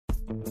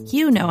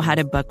You know how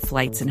to book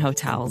flights and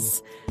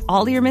hotels.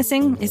 All you're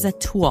missing is a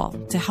tool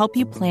to help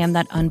you plan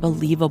that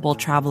unbelievable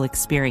travel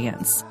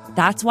experience.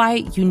 That's why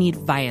you need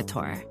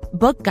Viator.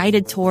 Book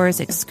guided tours,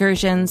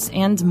 excursions,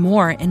 and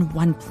more in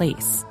one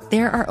place.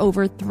 There are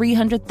over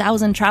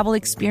 300,000 travel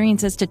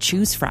experiences to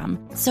choose from,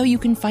 so you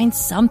can find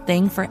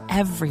something for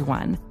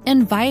everyone.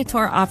 And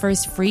Viator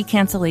offers free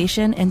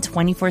cancellation and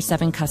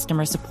 24/7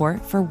 customer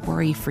support for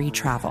worry-free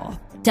travel.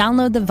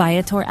 Download the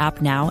Viator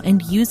app now and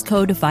use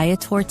code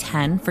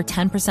Viator10 for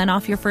 10%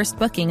 off your first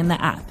booking in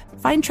the app.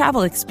 Find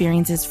travel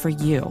experiences for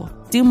you.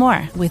 Do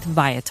more with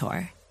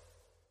Viator.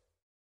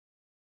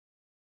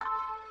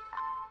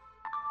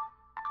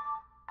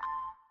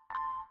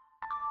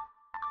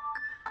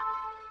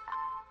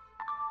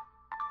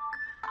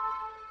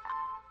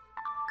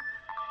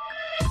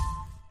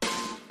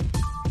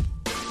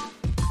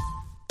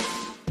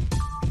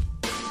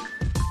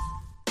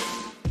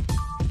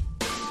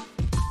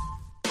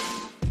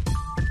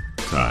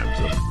 Time's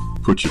up.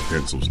 Put your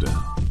pencils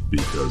down,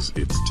 because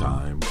it's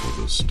time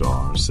for the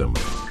Star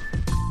Seminar.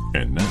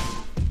 And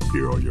now,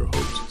 here are your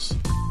hosts,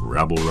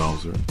 Rabble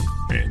Rouser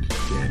and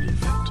Danny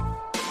Vent.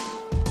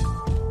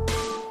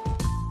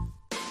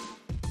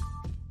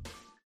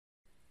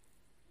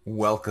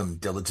 Welcome,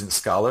 diligent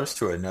scholars,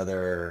 to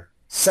another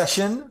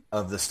session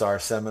of the Star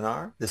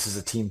Seminar. This is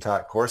a team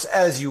taught course,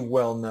 as you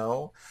well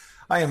know.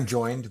 I am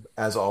joined,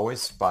 as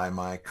always, by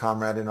my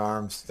comrade in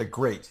arms, the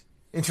great,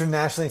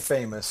 internationally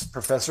famous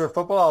professor of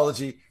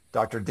footballology,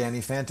 Dr.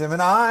 Danny Phantom,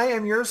 and I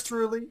am yours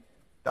truly,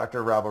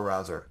 Dr. Rabble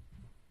Rouser.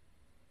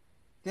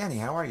 Danny,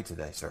 how are you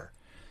today, sir?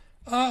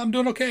 I'm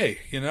doing okay.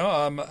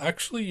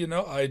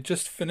 I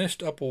just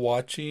finished up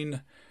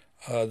watching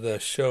the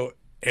show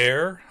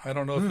Air. I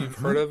don't know if you've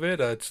heard of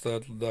it. It's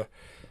the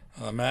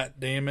Matt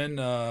Damon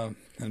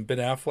and Ben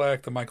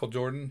Affleck, the Michael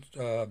Jordan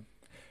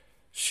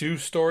shoe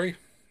story,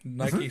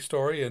 Nike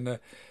story, and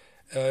it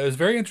was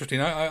very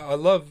interesting. I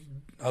love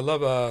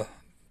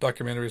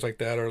documentaries like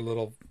that, or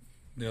little,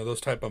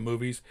 those type of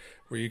movies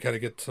where you kind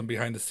of get some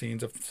behind the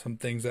scenes of some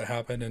things that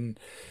happen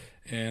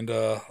and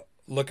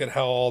look at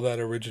how all that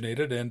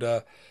originated. And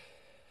I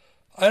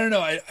don't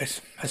know, I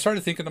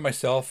started thinking to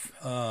myself,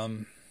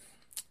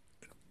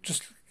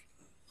 just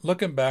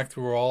looking back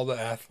through all the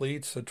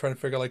athletes and trying to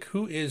figure out, like,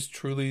 who is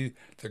truly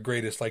the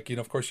greatest. Like,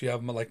 of course you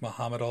have like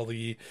Muhammad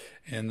Ali,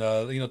 and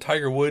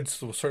Tiger Woods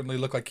will certainly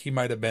look like he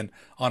might have been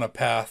on a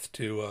path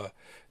to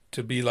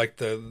be like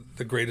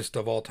the greatest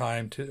of all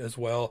time as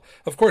well.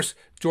 Of course,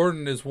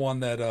 Jordan is one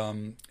that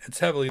it's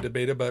heavily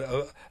debated,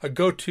 but a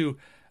go-to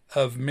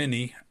of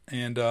many.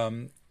 And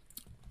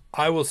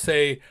I will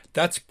say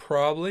that's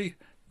probably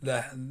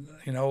the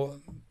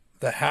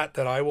hat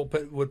that I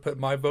would put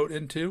my vote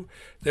into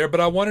there.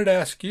 But I wanted to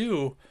ask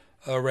you,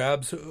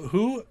 Rabs,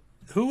 who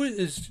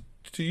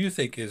do you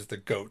think is the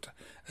GOAT?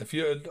 If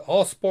you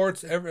all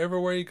sports,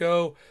 everywhere you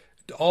go,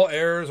 all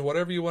eras,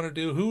 whatever you want to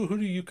do, who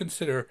do you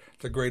consider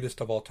the greatest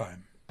of all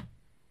time?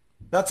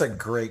 That's a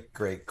great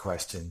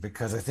question,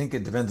 because I think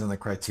it depends on the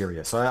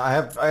criteria. So I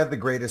have the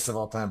greatest of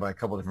all time by a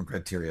couple different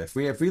criteria. If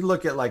we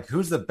look at like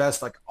who's the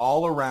best like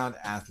all around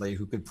athlete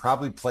who could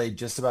probably play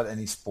just about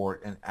any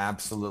sport and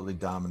absolutely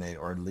dominate,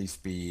 or at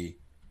least be,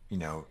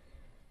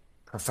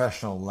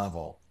 professional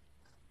level,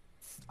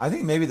 I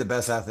think maybe the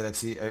best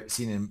athlete I've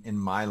seen in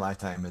my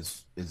lifetime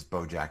is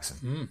Bo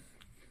Jackson.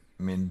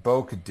 I mean,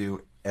 Bo could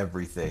do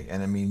everything.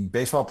 And I mean,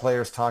 baseball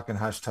players talk in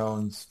hushed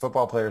tones,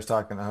 football players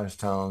talk in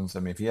hushed tones. I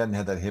mean, if he hadn't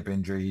had that hip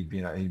injury, he'd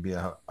be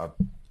a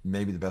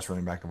maybe the best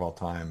running back of all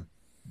time.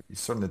 He's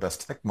certainly the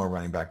best Tecmo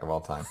running back of all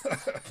time.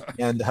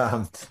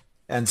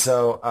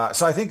 So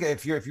I think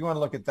if you want to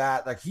look at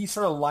that, like, he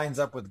sort of lines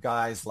up with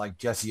guys like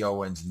Jesse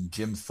Owens and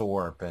Jim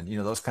Thorpe and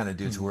those kind of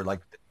dudes who were like,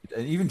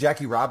 and even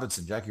Jackie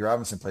Robinson. Jackie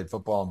Robinson played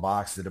football and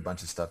boxed, did a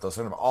bunch of stuff. Those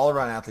sort of all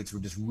around athletes who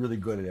were just really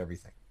good at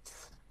everything.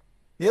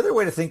 The other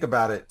way to think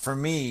about it for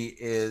me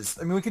is,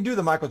 I mean, we can do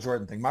the Michael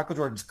Jordan thing. Michael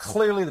Jordan's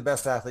clearly the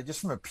best athlete just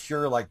from a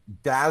pure, like,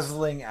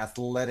 dazzling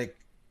athletic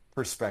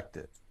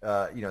perspective.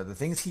 The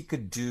things he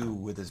could do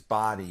with his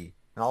body,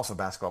 and also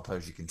basketball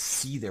players, you can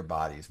see their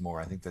bodies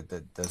more. I think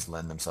that does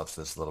lend themselves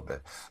to this a little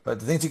bit. But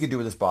the things he could do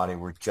with his body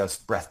were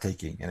just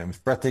breathtaking, and it was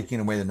breathtaking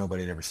in a way that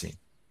nobody had ever seen.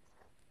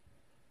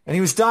 And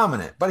he was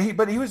dominant, but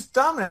he was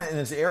dominant in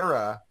his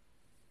era.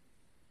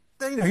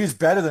 He was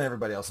better than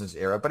everybody else in his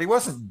era, but he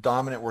wasn't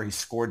dominant where he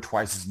scored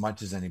twice as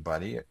much as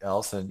anybody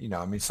else.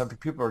 And some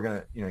people are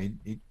gonna,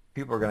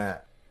 people are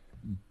gonna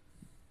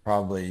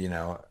probably,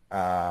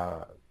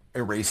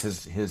 erase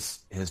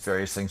his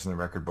various things from the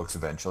record books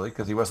eventually,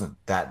 because he wasn't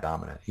that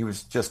dominant. He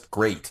was just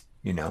great.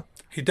 He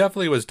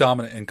definitely was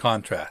dominant in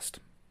contrast.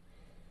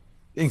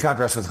 In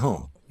contrast with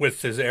whom?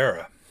 With his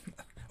era.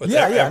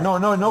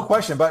 No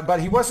question. But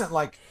he wasn't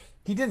like.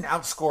 He didn't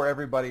outscore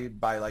everybody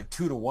by like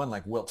 2-1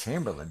 like Wilt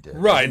Chamberlain did.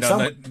 Right.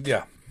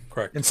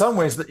 Correct. In some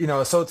ways,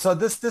 so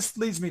this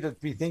leads me to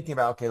be thinking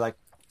about, okay, like,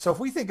 so if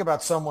we think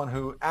about someone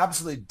who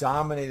absolutely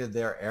dominated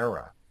their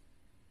era,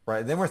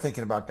 right, then we're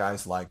thinking about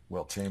guys like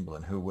Wilt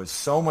Chamberlain, who was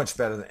so much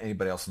better than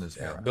anybody else in his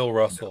era. Bill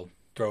Russell,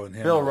 throwing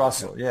him. Bill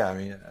Russell, yeah. I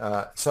mean,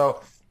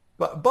 so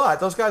But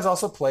those guys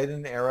also played in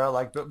an era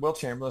like Will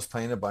Chamberlain was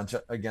playing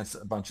against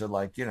a bunch of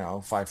like,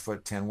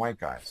 5'10" white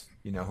guys,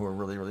 who are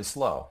really, really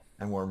slow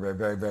and wore very,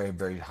 very, very,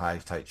 very high,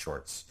 tight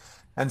shorts.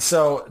 And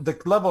so the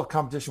level of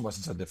competition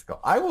wasn't so difficult.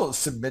 I will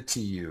submit to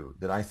you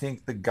that I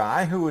think the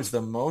guy who was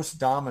the most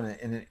dominant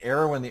in an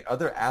era when the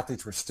other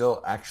athletes were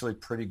still actually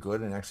pretty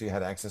good and actually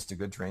had access to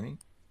good training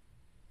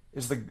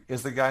is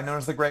the guy known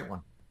as the Great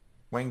One,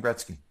 Wayne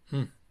Gretzky.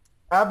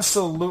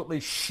 Absolutely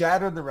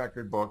shattered the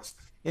record books.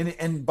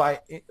 And by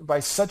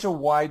such a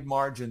wide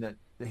margin that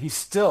he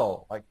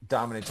still like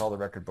dominates all the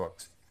record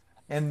books,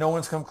 and no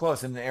one's come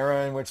close in an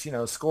era in which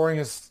scoring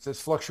has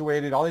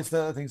fluctuated, all these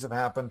other things have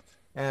happened,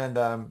 and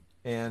I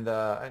mean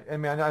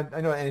I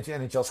know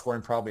NHL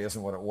scoring probably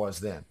isn't what it was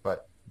then,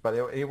 but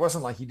it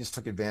wasn't like he just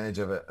took advantage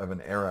of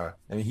an era.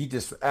 I mean he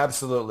just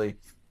absolutely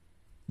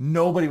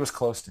nobody was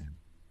close to him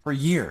for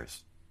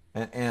years,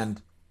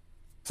 and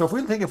so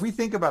if we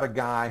think about a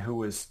guy who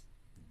was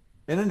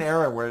in an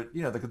era where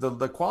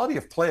the quality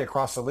of play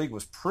across the league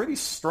was pretty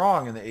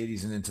strong in the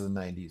 80s and into the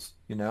 90s.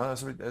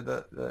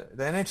 The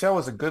NHL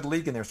was a good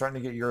league, and they were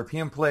starting to get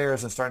European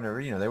players and starting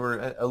to they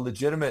were a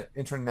legitimate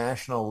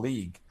international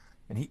league,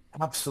 and he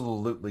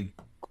absolutely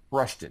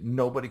crushed it.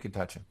 Nobody could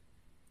touch him.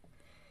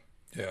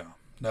 Yeah.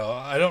 No,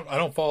 I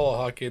don't follow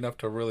hockey enough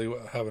to really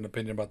have an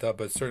opinion about that,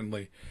 but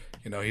certainly,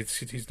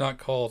 he's not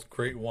called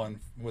Great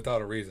One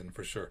without a reason,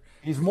 for sure.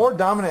 He's more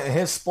dominant in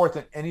his sport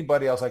than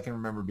anybody else I can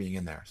remember being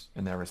in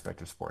their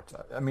respective sports.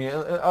 I mean,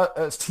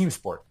 it's team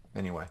sport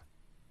anyway.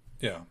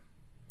 Yeah.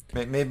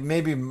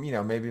 Maybe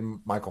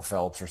Michael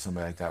Phelps or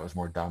somebody like that was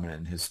more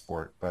dominant in his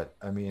sport, but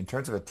I mean, in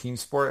terms of a team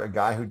sport, a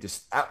guy who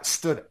just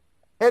stood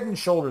head and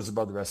shoulders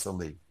above the rest of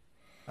the league.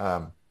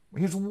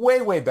 He was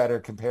way, way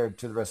better compared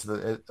to the rest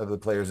of the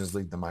players in his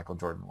league than Michael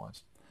Jordan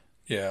was.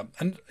 Yeah,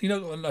 and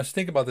when I was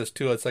thinking about this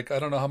too, it's like I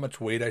don't know how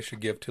much weight I should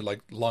give to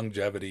like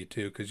longevity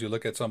too, because you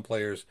look at some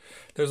players.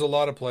 There's a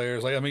lot of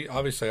players. Like I mean,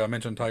 obviously, I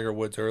mentioned Tiger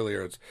Woods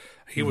earlier.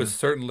 He was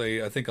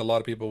certainly. I think a lot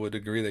of people would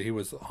agree that he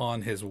was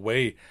on his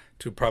way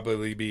to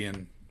probably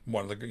being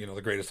one of the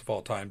the greatest of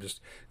all time. Just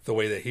the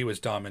way that he was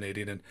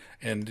dominating,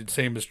 and the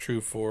same is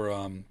true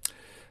for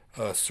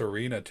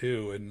Serena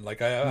too. And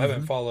like I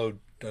haven't followed.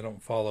 I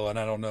don't follow, and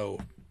I don't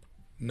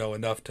know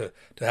enough to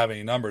have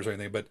any numbers or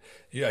anything, but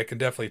yeah, I can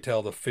definitely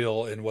tell the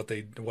feel in what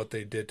they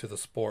did to the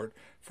sport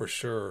for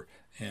sure.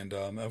 And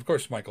of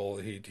course, Michael,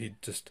 he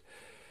just,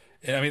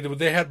 I mean,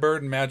 they had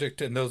Bird and Magic,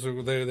 and those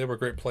they were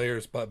great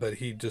players, but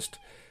he just,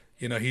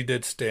 he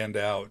did stand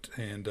out.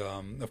 And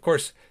of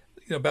course,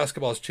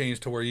 basketball has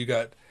changed to where you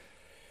got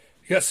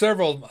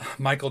several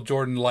Michael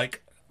Jordan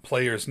like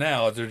players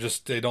now.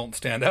 They don't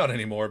stand out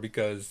anymore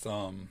because.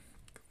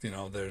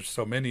 There's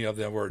so many of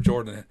them where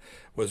Jordan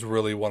was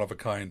really one of a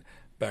kind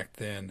back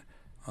then.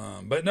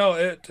 But no,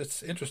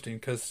 it's interesting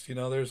because,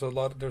 there's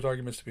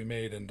arguments to be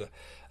made. And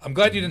I'm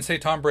glad you didn't say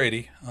Tom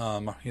Brady,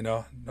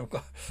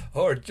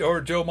 or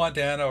Joe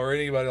Montana or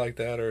anybody like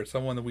that, or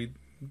someone that we,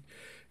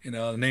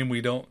 a name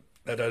we don't,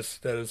 that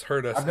has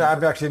hurt us.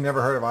 I've actually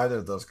never heard of either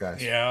of those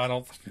guys. Yeah,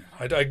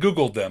 I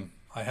Googled them.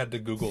 I had to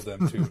Google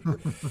them too.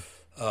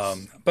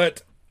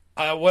 But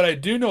what I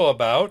do know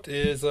about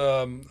is,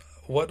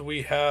 what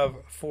we have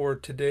for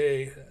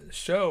today's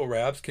show,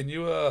 Rabs. Can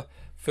you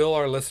fill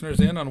our listeners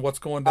in on what's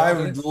going down? I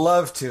would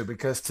love to,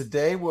 because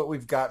today what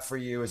we've got for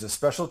you is a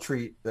special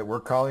treat that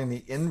we're calling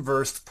the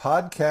Inversed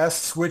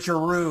Podcast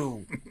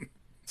Switcheroo.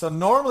 So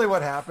normally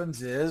what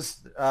happens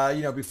is,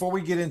 before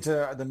we get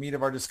into the meat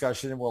of our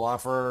discussion, we'll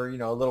offer,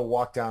 a little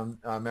walk down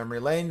memory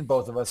lane,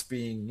 both of us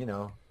being,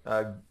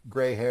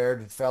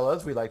 gray-haired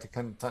fellas. We like to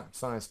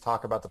sometimes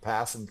talk about the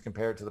past and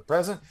compare it to the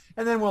present,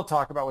 and then we'll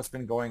talk about what's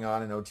been going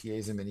on in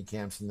OTAs and mini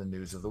camps and the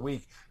news of the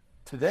week.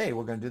 Today,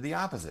 we're going to do the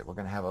opposite. We're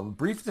going to have a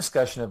brief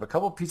discussion of a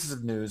couple pieces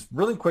of news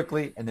really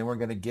quickly, and then we're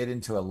going to get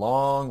into a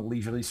long,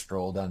 leisurely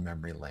stroll down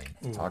memory lane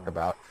to talk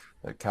about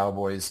the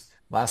Cowboys'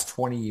 last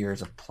 20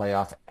 years of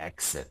playoff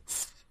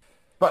exits.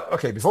 But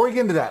okay, before we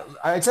get into that,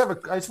 I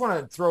just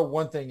want to throw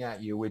one thing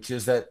at you, which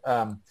is that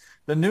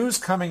the news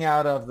coming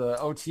out of the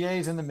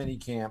OTAs and the mini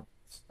camp,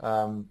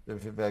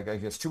 I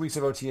guess 2 weeks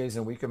of OTAs and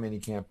a week of mini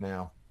camp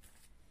now,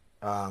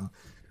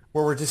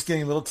 where we're just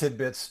getting little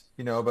tidbits,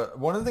 but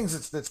one of the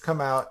things that's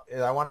come out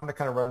and I wanted to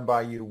kind of run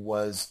by you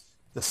was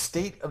the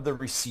state of the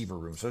receiver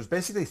room. So there's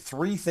basically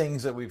 3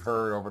 things that we've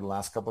heard over the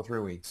last 3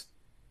 weeks.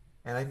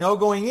 And I know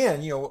going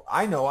in,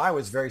 I know I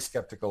was very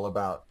skeptical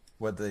about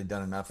whether they'd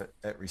done enough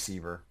at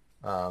receiver.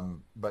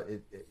 But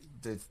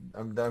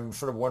I'm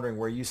sort of wondering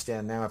where you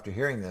stand now after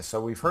hearing this.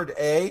 So we've heard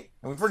and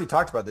we've already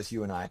talked about this,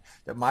 you and I,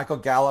 that Michael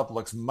Gallup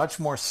looks much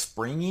more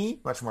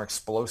springy, much more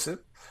explosive.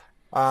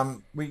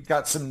 We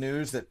got some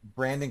news that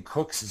Brandon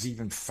Cooks is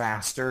even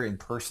faster in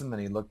person than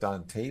he looked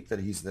on tape, that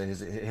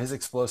his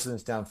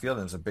explosiveness downfield, and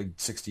it was a big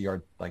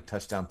 60-yard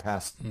touchdown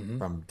pass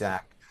from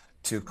Dak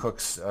to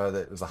Cooks.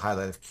 That was a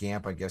highlight of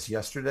camp, I guess,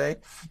 yesterday.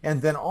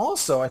 And then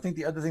also, I think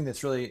the other thing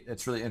that's really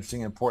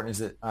interesting and important is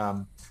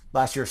that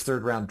last year's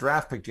third round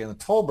draft pick, Jalen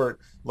Tolbert,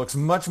 looks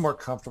much more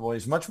comfortable.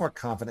 He's much more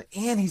confident,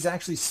 and he's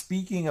actually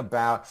speaking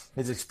about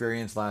his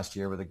experience last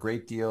year with a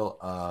great deal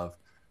of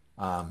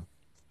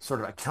sort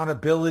of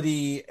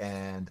accountability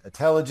and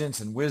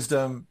intelligence and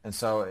wisdom. And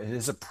so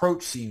his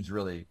approach seems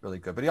really, really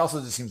good. But he also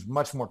just seems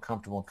much more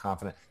comfortable and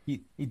confident.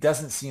 He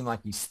doesn't seem like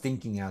he's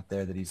thinking out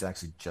there, that he's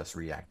actually just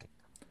reacting.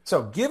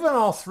 So given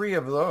all three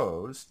of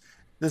those,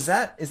 is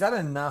that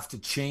enough to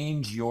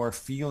change your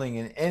feeling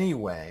in any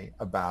way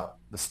about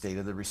the state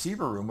of the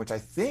receiver room, which I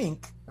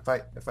think, if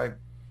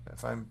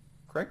I'm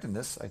correct in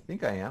this, I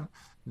think I am,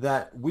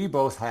 that we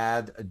both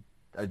had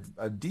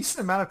a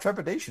decent amount of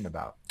trepidation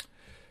about?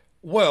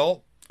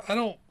 Well,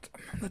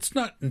 that's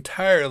not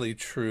entirely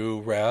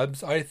true, Rabs.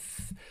 So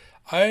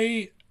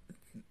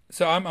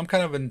I'm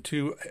kind of in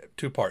two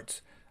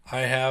parts.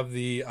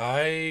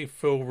 I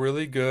feel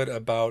really good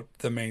about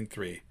the main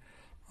three.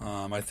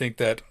 I think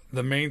that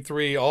the main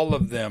three, all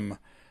of them,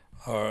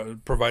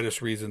 provide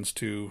us reasons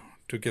to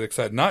get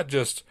excited. Not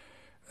just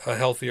a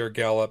healthier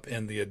Gallup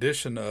and the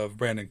addition of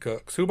Brandon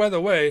Cooks, who, by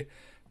the way,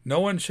 no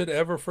one should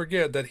ever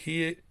forget that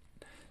he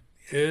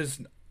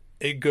is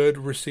a good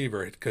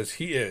receiver, because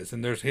he is,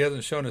 and he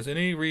hasn't shown us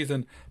any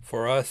reason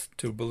for us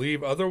to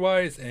believe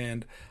otherwise.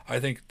 And I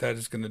think that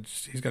he's going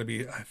to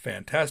be a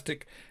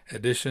fantastic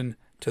addition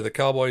to the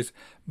Cowboys.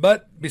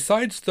 But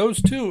besides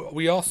those two,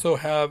 we also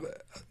have,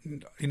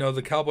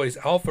 the Cowboys'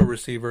 alpha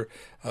receiver,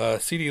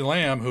 CeeDee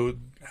Lamb, who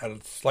had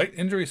a slight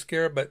injury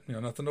scare, but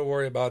nothing to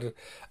worry about it.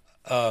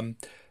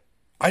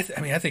 I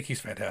think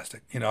he's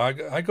fantastic.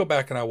 I go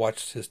back and I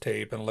watch his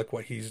tape and look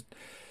what he's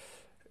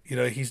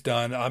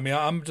done.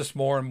 I'm just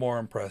more and more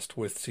impressed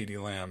with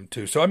CeeDee Lamb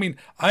too. So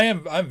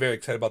I'm very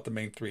excited about the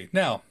main three.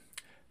 Now,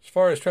 as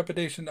far as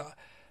trepidation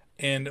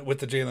and with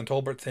the Jalen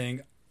Tolbert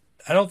thing,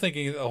 I don't think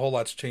a whole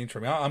lot's changed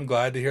for me. I'm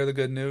glad to hear the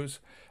good news,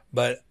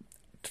 but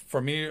for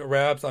me,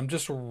 Rabs, I'm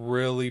just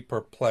really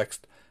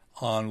perplexed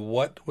on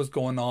what was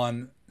going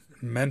on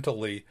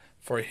mentally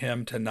for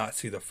him to not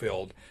see the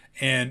field,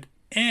 and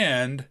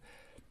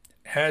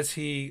has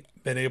he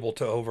been able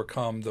to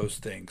overcome those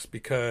things?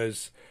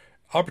 Because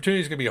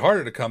opportunity is going to be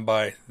harder to come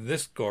by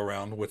this go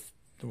around with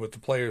the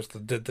players, the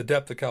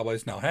depth the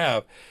Cowboys now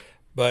have.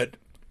 But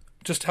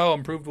just how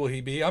improved will he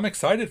be? I'm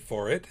excited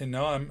for it,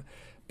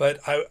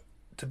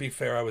 to be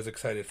fair, I was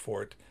excited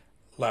for it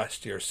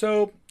last year.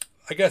 So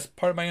I guess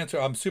part of my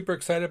answer, I'm super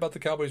excited about the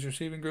Cowboys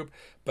receiving group,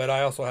 but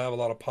I also have a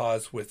lot of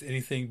pause with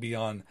anything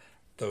beyond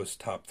those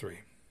top three.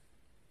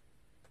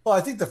 Well,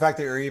 I think the fact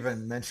that you're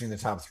even mentioning the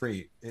top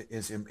three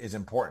is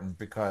important,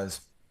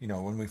 because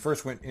when we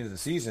first went into the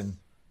season,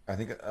 I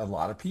think a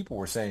lot of people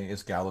were saying,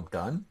 is Gallup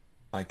done?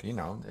 Like,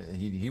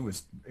 he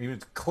was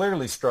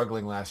clearly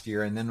struggling last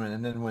year. And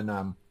then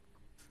when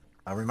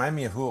remind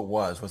me of who it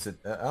was. Was it,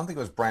 I don't think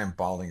it was Brian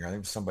Baldinger. I think it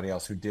was somebody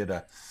else who did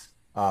a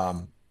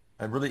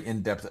really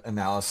in-depth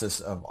analysis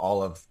of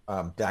all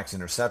of Dak's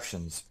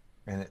interceptions.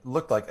 And it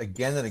looked like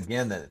again and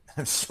again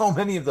that so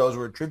many of those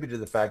were attributed to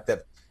the fact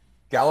that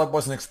Gallup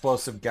wasn't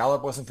explosive.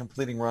 Gallup wasn't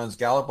completing runs.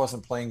 Gallup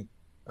wasn't playing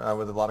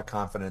with a lot of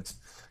confidence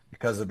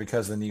because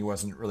the knee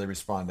wasn't really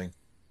responding.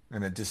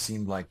 And it just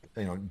seemed like,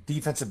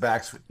 defensive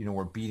backs,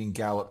 were beating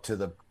Gallup to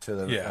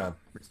the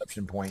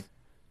reception point,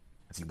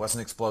 because he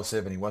wasn't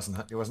explosive and he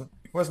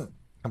wasn't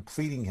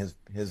completing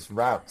his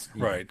routes.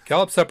 Right.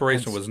 Gallup's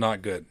separation was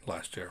not good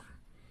last year.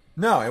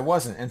 No, it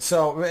wasn't. And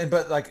so,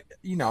 but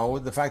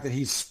the fact that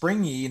he's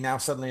springy, now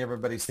suddenly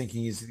everybody's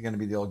thinking he's going to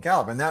be the old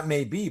Gallup, and that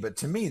may be, but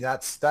to me,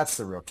 that's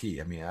the real key.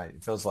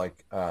 It feels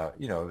like,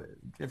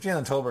 if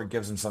Jalen Tolbert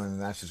gives him something, then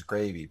that's just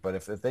gravy. But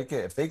if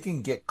they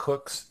can get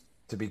Cooks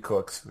to be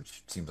Cooks,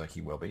 which seems like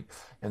he will be,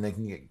 and they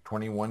can get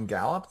 21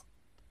 Gallup,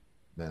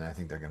 then I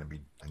think they're going to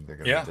be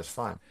just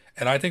fine.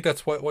 And I think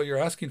that's what you're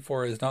asking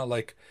for is not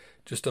like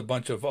just a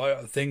bunch of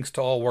things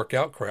to all work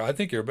out correct. I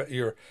think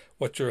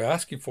what you're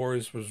asking for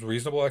was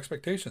reasonable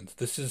expectations.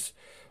 This is,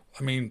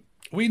 we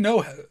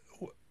know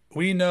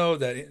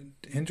that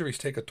injuries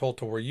take a toll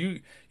to where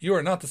you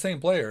are not the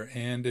same player,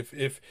 and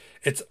if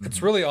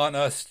it's really on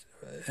us,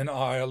 and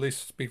I at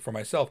least speak for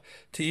myself,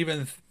 to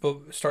even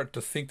start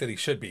to think that he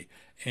should be.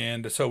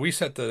 And so we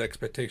set the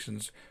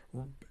expectations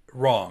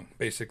wrong,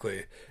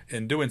 basically,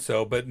 in doing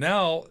so. But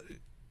now,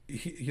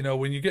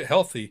 when you get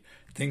healthy,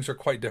 things are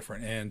quite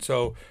different. And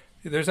so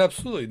there's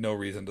absolutely no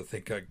reason to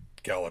think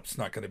Gallup's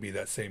not going to be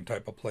that same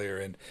type of player.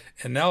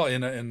 And now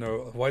in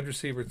the wide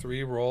receiver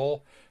 3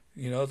 role,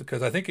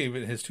 because I think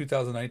even his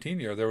 2019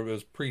 year, there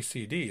was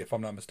pre-CD, if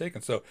I'm not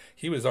mistaken. So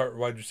he was our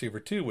wide receiver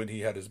 2 when he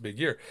had his big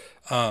year.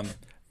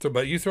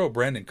 But you throw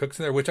Brandon Cooks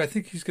in there, which I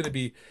think he's going to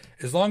be,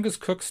 as long as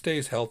Cooks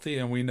stays healthy,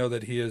 and we know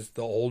that he is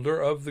the older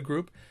of the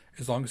group,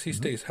 as long as he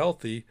stays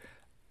healthy,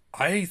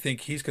 I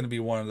think he's going to be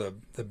one of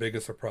the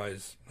biggest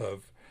surprise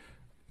of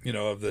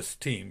this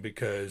team,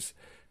 because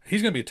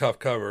he's going to be a tough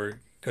cover,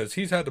 because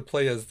he's had to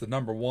play as the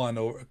number 1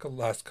 over the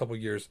last couple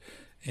of years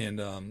in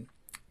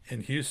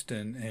in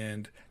Houston,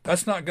 and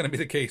that's not going to be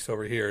the case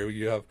over here.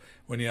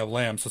 When you have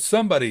Lamb, so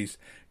somebody's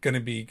going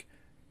to be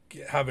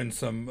having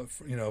some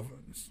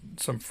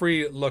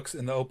free looks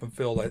in the open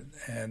field,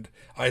 and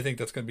I think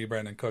that's going to be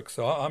Brandon Cooks.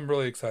 So I'm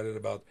really excited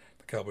about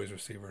the Cowboys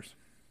receivers.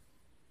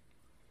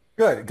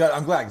 Good.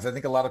 I'm glad, because I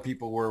think a lot of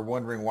people were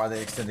wondering why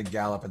they extended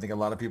Gallup. I think a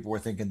lot of people were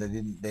thinking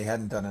they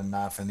hadn't done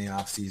enough in the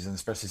offseason,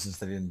 especially since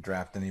they didn't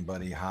draft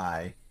anybody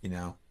high,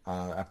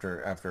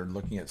 after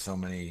looking at so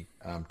many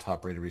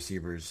top-rated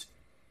receivers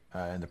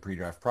in the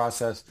pre-draft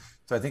process.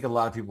 So I think a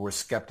lot of people were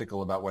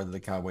skeptical about whether the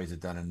Cowboys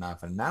had done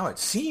enough. And now it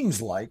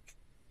seems like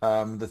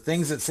the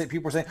things that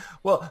people were saying,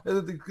 well,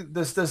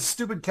 the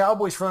stupid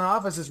Cowboys front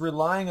office is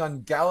relying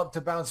on Gallup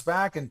to bounce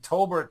back and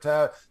Tolbert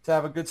to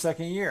have a good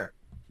second year.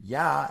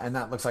 Yeah, and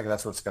that looks like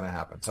that's what's going to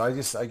happen. So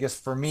I guess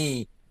for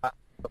me, I'm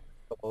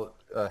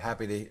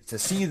happy to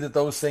see that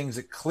those things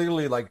that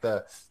clearly, like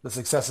the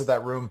success of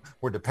that room,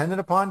 were dependent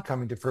upon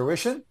coming to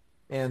fruition,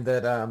 and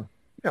that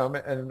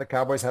and the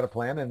Cowboys had a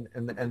plan,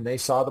 and they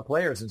saw the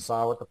players and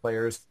saw what the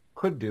players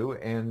could do,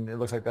 and it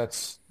looks like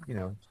that's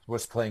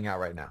what's playing out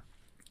right now.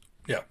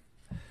 Yeah.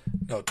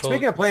 No, totally.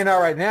 Speaking of playing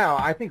out right now,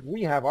 I think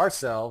we have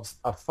ourselves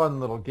a fun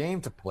little game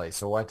to play.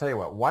 So I tell you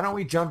what, why don't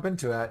we jump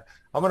into it?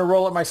 I'm going to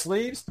roll up my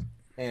sleeves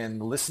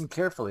and listen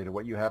carefully to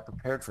what you have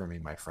prepared for me,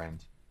 my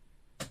friend.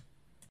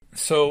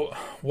 So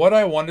what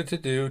I wanted to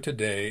do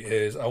today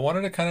is I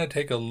wanted to kind of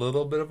take a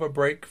little bit of a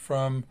break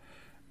from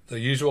the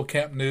usual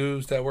camp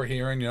news that we're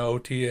hearing.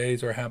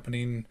 OTAs are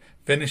happening,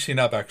 finishing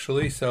up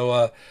actually.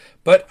 So,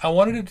 but I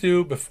wanted to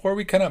do, before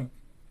we kind of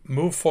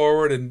move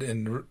forward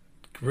and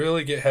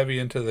really get heavy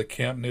into the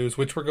camp news,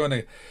 which we're going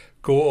to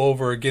go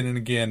over again and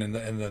again in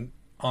the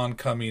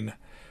oncoming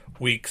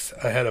weeks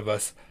ahead of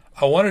us,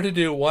 I wanted to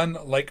do one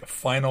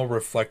final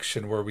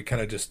reflection where we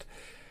kind of just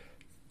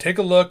take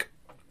a look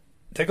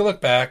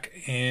back,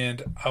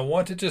 and I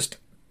want to just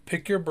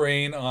pick your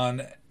brain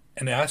on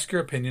and ask your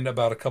opinion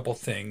about a couple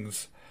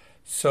things.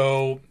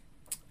 So,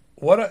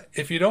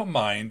 if you don't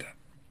mind,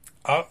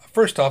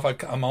 first off, I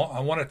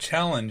want to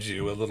challenge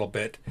you a little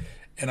bit,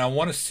 and I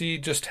want to see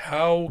just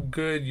how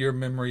good your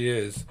memory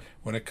is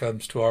when it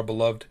comes to our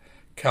beloved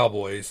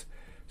Cowboys.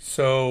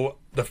 So,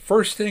 the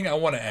first thing I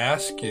want to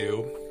ask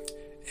you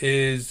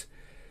is,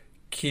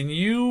 can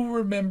you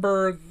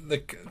remember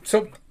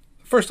so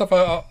first off,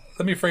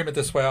 let me frame it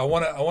this way. I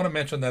want to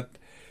mention that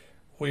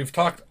we've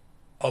talked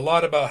a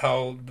lot about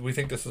how we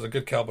think this is a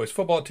good Cowboys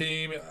football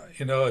team.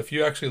 If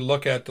you actually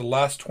look at the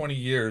last 20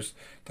 years,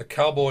 the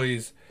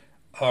Cowboys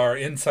are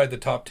inside the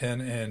top 10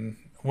 in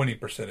winning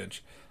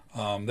percentage.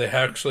 They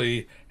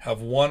actually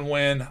have one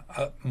win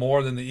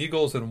more than the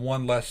Eagles and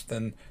one less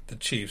than the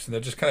Chiefs. And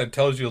that just kind of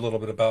tells you a little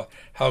bit about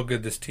how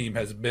good this team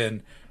has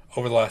been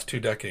over the last 2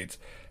 decades.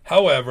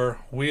 However,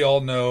 we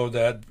all know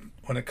that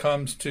when it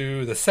comes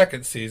to the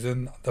second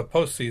season, the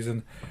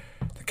postseason,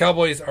 the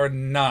Cowboys are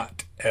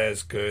not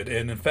as good.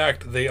 And in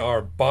fact, they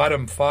are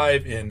bottom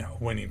 5 in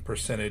winning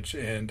percentage.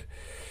 And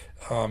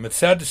it's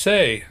sad to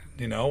say,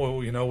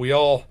 we're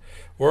all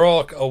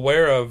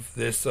aware of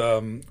this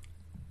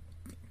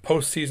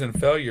postseason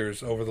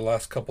failures over the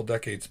last couple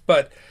decades.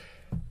 But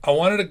I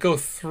wanted to go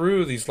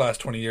through these last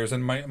 20 years.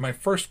 And my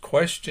first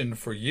question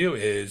for you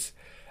is,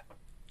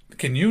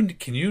 Can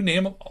you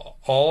name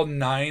all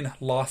 9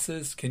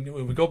 losses?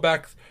 When we go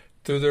back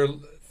through their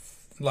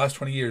last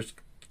 20 years,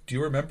 do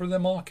you remember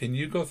them all? Can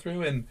you go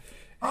through and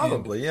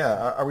probably,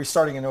 yeah. Are we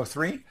starting in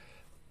 03?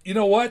 You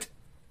know what?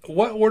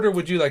 What order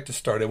would you like to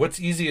start at? What's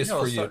easiest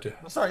for you to?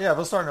 We'll start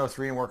in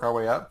 03 and work our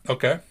way up.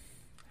 Okay.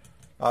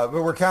 But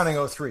we're counting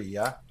 03,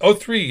 yeah?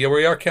 03, yeah,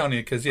 we are counting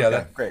it because, yeah.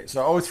 Okay, great.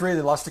 So 03,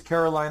 they lost to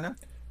Carolina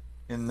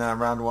in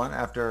round 1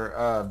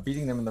 after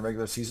beating them in the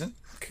regular season.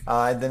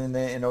 And then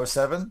in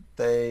 07,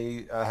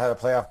 they had a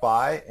playoff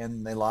bye,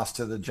 and they lost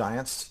to the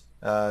Giants,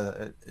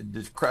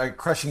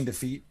 crushing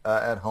defeat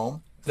at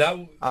home. That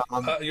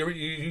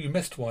you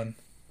missed one.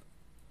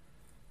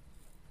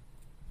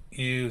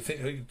 You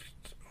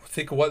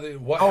think what?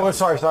 Oh,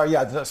 sorry.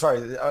 Yeah,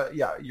 sorry.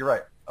 Yeah, you're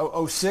right.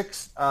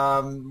 06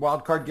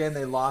 wild card game,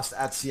 they lost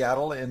at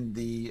Seattle in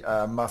the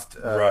muffed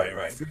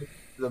right.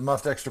 The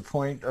muffed extra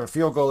point or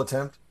field goal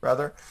attempt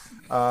rather.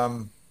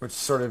 Which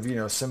sort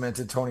of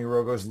cemented Tony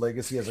Rogo's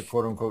legacy as a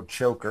quote unquote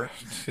choker.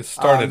 It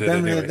started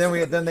it.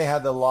 Then they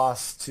had the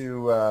loss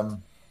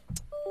to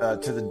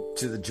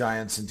the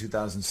Giants in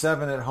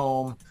 2007 at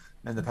home,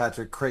 and the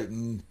Patrick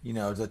Creighton,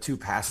 the 2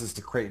 passes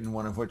to Creighton,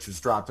 one of which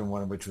was dropped and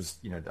one of which was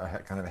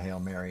kind of a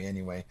Hail Mary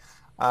anyway.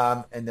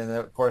 And then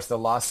of course the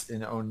loss in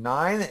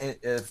 09.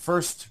 The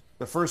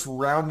first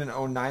round in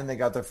 09, they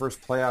got their first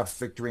playoff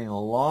victory in a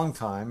long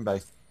time by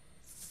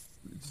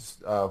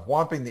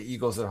whomping the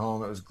Eagles at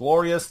home. It was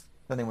glorious.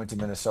 Then they went to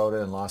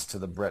Minnesota and lost to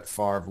the Brett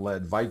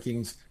Favre-led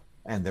Vikings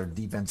and their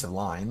defensive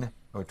line,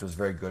 which was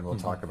very good. We'll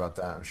talk about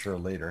that, I'm sure,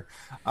 later.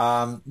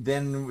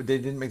 Then they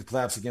didn't make the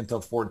playoffs again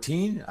until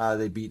 14.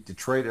 They beat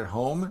Detroit at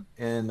home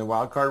in the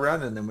wild card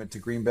round, and then went to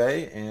Green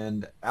Bay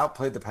and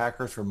outplayed the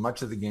Packers for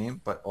much of the game,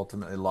 but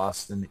ultimately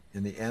lost in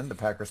the end. The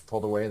Packers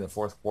pulled away in the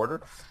fourth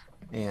quarter.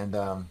 And,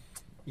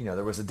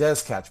 there was a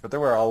Dez catch, but there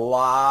were a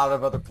lot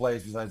of other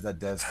plays besides that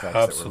Dez catch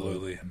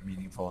Absolutely. that were really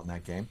meaningful in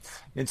that game.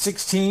 In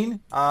 16,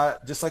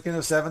 just like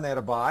in 07, they had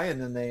a bye,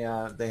 and then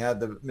they had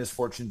the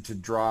misfortune to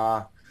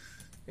draw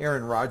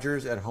Aaron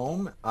Rodgers at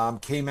home.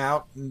 Came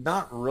out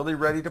not really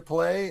ready to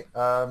play.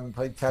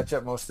 Played catch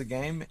up most of the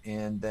game,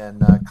 and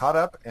then caught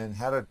up and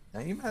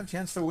even had a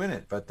chance to win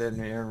it. But then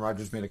Aaron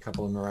Rodgers made a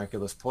couple of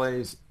miraculous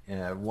plays,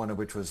 one of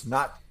which was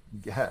not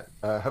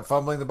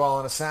fumbling the ball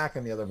on a sack,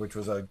 and the other which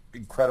was an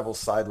incredible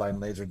sideline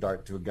laser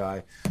dart to a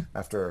guy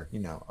after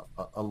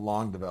a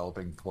long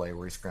developing play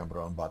where he scrambled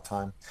around and bought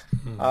time.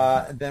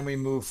 And then we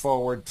move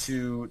forward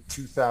to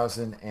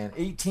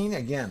 2018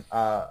 again.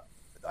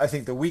 I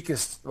think the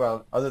weakest,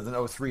 well, other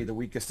than 03, the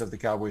weakest of the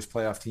Cowboys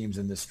playoff teams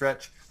in this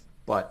stretch,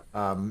 but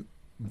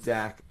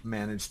Dak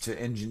managed to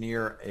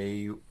engineer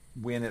a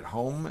win at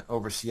home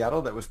over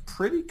Seattle that was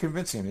pretty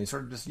convincing. I mean, he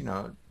sort of just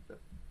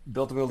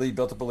built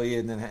up a lead,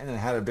 and then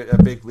had a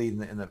big lead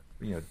in the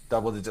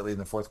double-digit lead in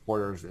the fourth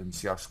quarter, and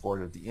Seahawks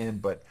scored at the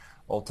end. But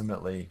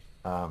ultimately,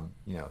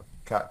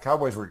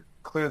 Cowboys were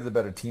clearly the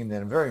better team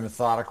then. A very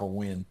methodical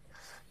win,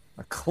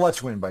 a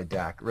clutch win by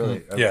Dak.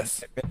 Really,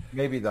 yes,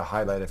 maybe the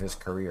highlight of his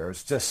career. It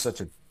was just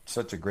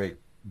such a great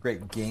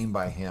game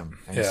by him,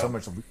 and so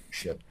much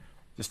leadership.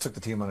 Just took the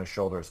team on his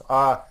shoulders.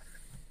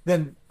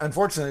 Then,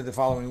 unfortunately, the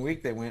following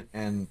week they went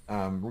and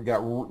we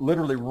got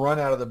literally run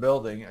out of the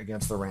building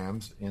against the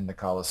Rams in the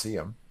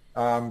Coliseum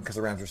because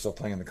the Rams were still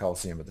playing in the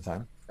Coliseum at the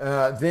time.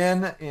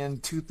 Then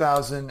in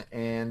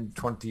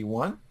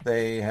 2021,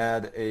 they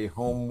had a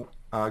home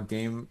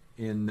game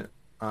in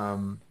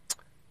the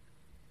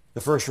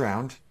first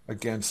round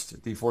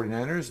against the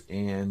 49ers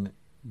and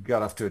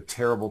got off to a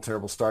terrible,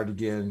 terrible start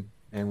again.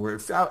 And we're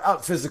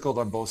out physicaled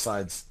on both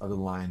sides of the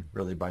line,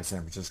 really, by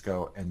San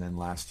Francisco. And then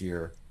last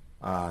year,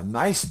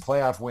 nice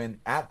playoff win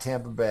at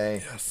Tampa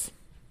Bay. Yes.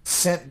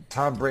 Sent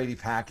Tom Brady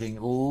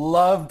packing.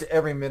 Loved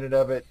every minute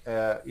of it.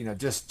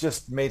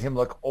 Just made him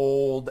look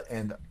old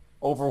and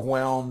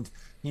overwhelmed.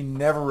 He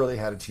never really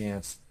had a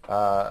chance.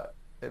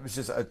 It was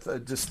just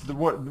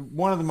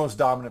one of the most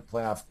dominant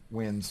playoff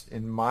wins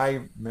in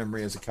my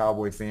memory as a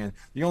Cowboy fan.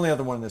 The only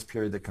other one in this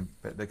period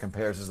that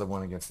compares is the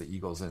one against the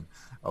Eagles in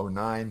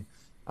 2009.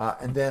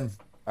 And then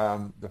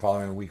the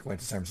following week went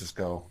to San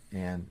Francisco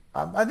and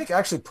I think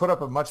actually put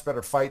up a much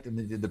better fight than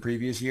they did the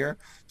previous year.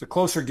 It's a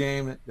closer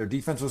game. Their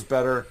defense was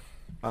better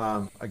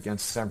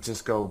against San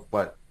Francisco,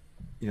 but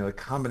the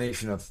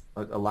combination of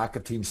a lack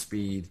of team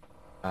speed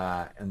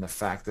and the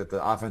fact that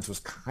the offense was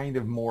kind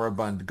of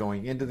moribund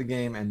going into the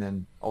game, and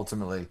then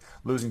ultimately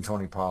losing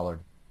Tony Pollard,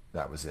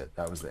 that was it.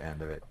 That was the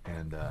end of it.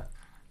 And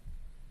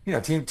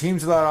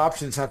teams without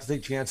options have to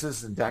take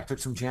chances, and Dak took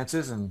some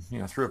chances and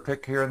threw a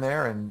pick here and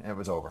there, and it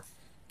was over.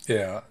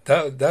 Yeah,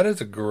 that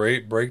is a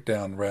great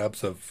breakdown,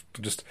 Rabs, of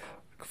just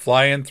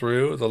flying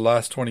through the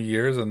last 20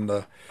 years. And,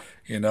 a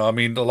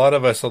lot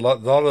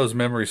of those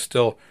memories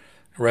still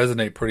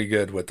resonate pretty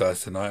good with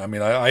us. And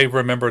I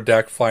remember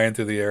Dak flying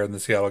through the air in the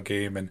Seattle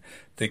game and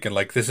thinking,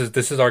 like, this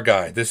is our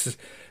guy. This is,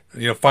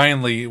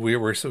 finally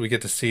we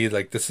get to see,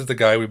 like, this is the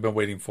guy we've been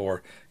waiting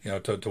for,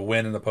 to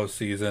win in the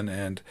postseason.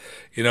 And,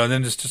 and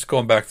then just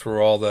going back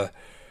through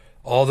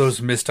all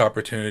those missed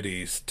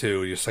opportunities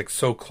too, just like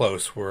so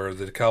close, where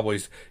the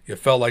Cowboys, you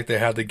felt like they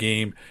had the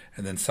game,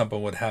 and then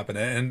something would happen.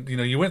 And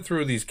you went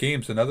through these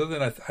games, and other than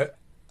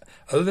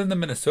the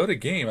Minnesota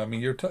game, I mean,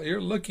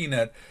 you're looking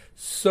at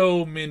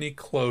so many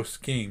close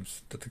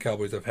games that the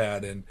Cowboys have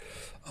had, and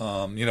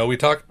we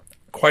talked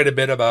quite a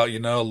bit about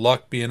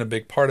luck being a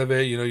big part of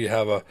it. You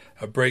have a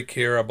break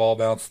here, a ball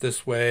bounce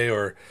this way,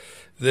 or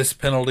this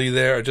penalty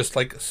there, or just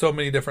like so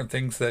many different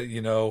things that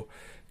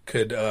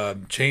could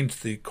change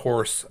the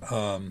course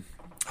of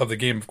the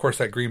game. Of course,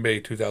 that Green Bay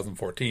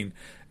 2014,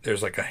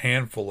 there's like a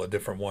handful of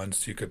different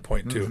ones you could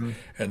point to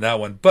in that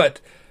one. But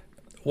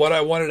what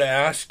I wanted to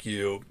ask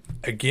you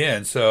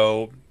again,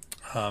 so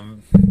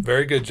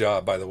very good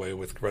job, by the way,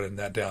 with running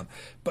that down.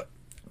 But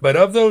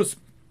of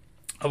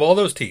all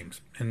those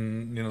teams,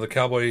 and the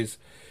Cowboys,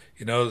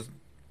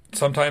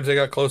 sometimes they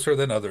got closer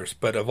than others.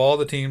 But of all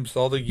the teams,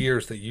 all the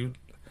years that you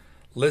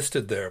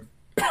listed there,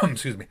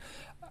 excuse me,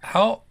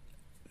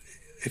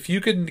 if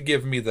you could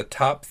give me the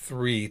top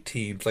three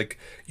teams, like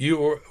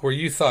where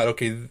you thought,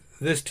 okay,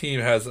 this team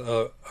has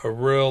a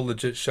real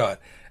legit shot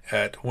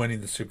at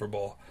winning the Super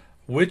Bowl,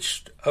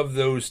 which of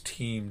those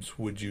teams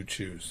would you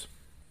choose?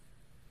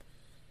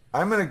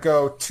 I'm going to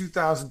go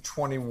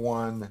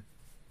 2021,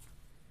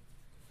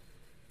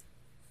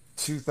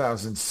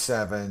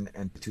 2007,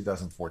 and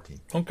 2014.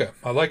 Okay,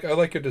 I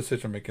like your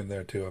decision making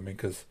there too. I mean,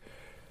 because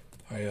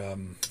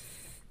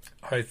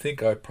I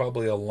think I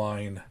probably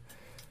align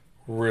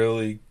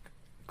really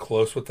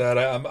close with that.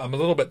 I'm a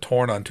little bit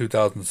torn on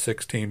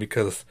 2016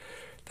 because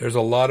there's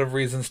a lot of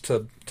reasons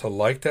to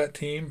like that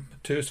team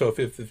too. So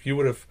if you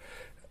would have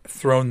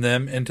thrown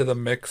them into the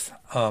mix,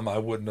 I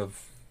wouldn't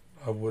have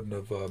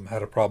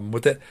had a problem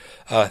with it.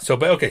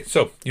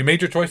 So you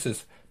made your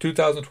choices: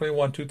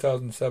 2021,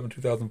 2007,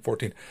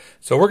 2014.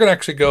 So we're gonna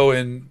actually go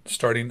in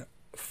starting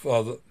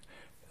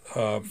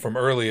from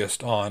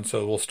earliest on.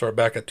 So we'll start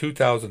back at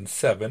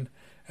 2007.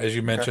 As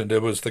you mentioned,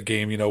 It was the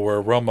game,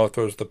 where Romo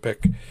throws the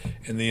pick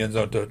in the end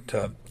zone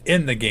to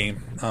end the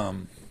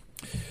game.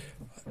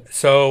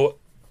 So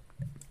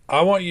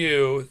I want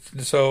you.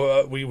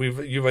 So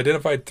you've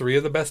identified 3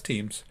 of the best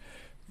teams.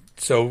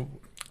 So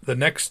the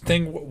next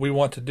thing we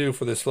want to do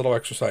for this little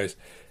exercise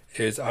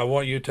is I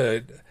want you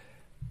to,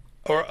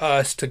 or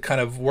us, to kind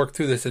of work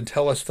through this and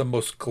tell us the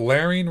most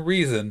glaring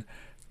reason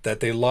that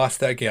they lost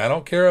that game. I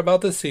don't care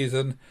about the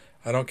season.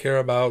 I don't care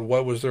about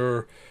what was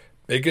their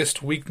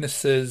biggest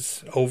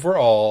weaknesses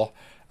overall.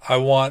 I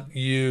want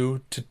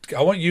you to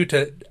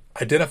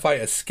identify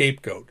a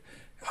scapegoat.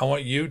 I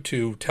want you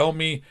to tell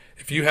me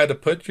if you had to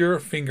put your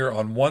finger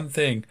on one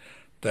thing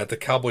that the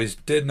Cowboys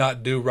did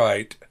not do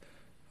right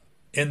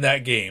in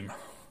that game,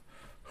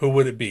 who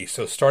would it be?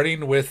 So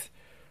starting with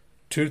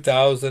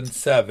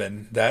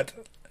 2007, that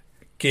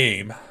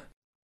game.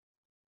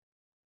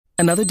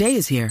 Another day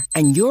is here,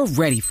 and you're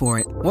ready for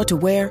it. What to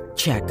wear?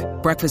 Check.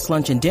 Breakfast,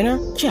 lunch, and dinner?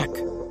 Check.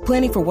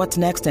 Planning for what's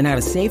next and how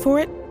to save for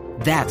it?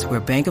 That's where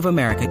Bank of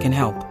America can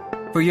help.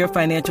 For your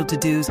financial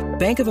to-dos,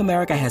 Bank of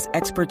America has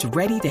experts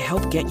ready to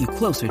help get you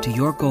closer to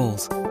your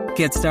goals.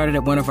 Get started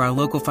at one of our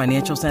local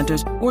financial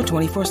centers or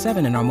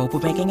 24/7 in our mobile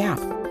banking app.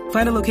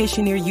 Find a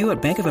location near you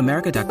at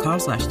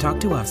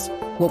bankofamerica.com/talktous.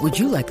 What would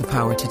you like the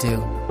power to do?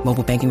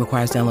 Mobile banking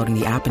requires downloading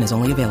the app and is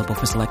only available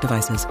for select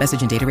devices.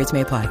 Message and data rates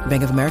may apply.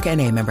 Bank of America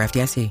N.A., member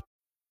FDIC.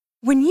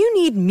 When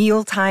you need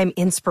mealtime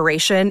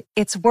inspiration,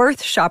 it's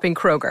worth shopping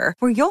Kroger,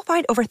 where you'll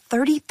find over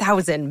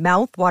 30,000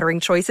 mouth-watering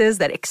choices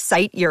that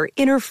excite your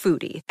inner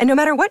foodie. And no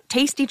matter what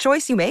tasty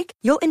choice you make,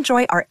 you'll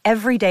enjoy our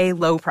everyday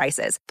low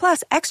prices,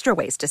 plus extra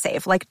ways to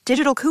save, like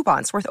digital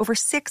coupons worth over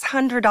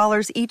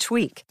 $600 each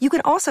week. You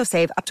can also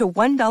save up to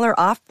 $1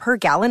 off per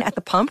gallon at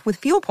the pump with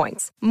fuel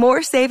points.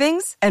 More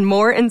savings and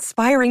more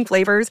inspiring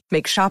flavors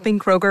make shopping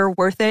Kroger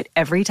worth it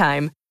every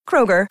time.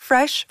 Kroger,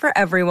 fresh for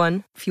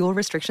everyone. Fuel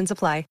restrictions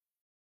apply.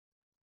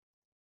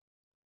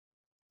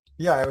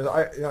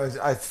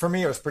 Yeah, for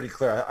me, it was pretty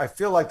clear. I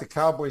feel like the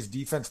Cowboys'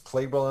 defense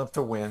played well enough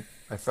to win.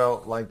 I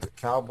felt like the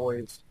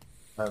Cowboys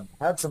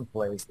had some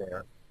plays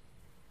there.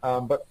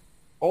 But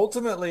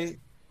ultimately,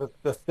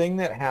 the thing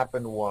that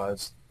happened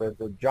was that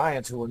the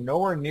Giants, who were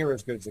nowhere near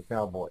as good as the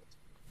Cowboys,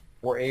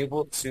 were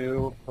able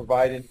to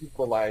provide an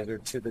equalizer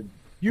to the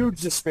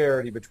huge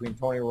disparity between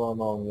Tony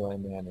Romo and Eli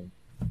Manning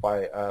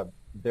by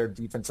their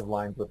defensive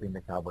line whipping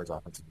the Cowboys'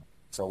 offensive line.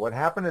 So what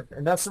happened,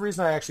 and that's the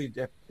reason I actually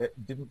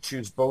didn't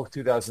choose both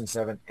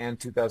 2007 and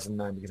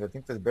 2009, because I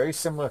think the very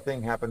similar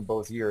thing happened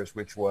both years,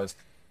 which was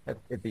at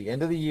the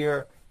end of the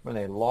year when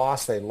they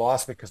lost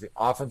because the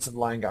offensive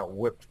line got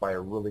whipped by a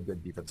really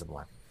good defensive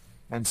line.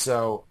 And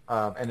so,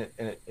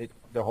 the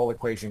whole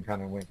equation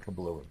kind of went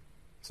kablooey.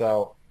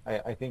 So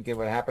I think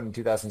what happened in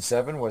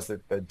 2007 was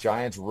that the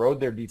Giants rode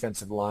their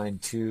defensive line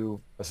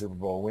to a Super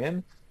Bowl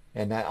win,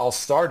 and that all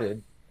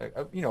started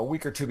a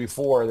week or two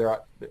before they're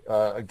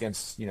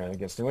against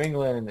New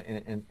England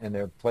and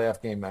their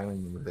playoff game. I don't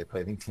even remember who they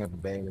played. I think Tampa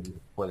Bay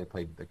before they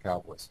played the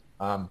Cowboys.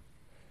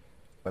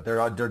 But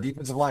their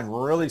defensive line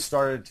really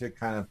started to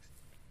kind of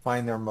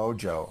find their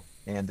mojo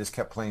and just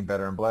kept playing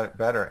better and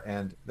better.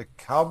 And the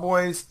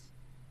Cowboys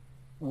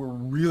were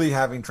really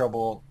having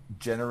trouble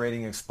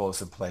generating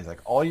explosive plays. Like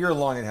all year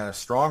long, they had a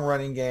strong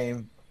running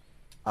game.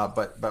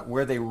 But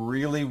where they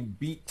really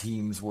beat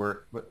teams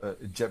were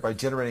by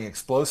generating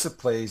explosive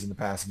plays in the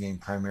passing game,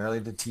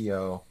 primarily to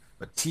T.O.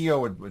 But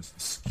T.O. would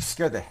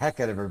scare the heck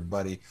out of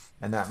everybody,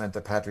 and that meant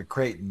that Patrick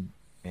Creighton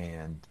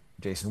and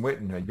Jason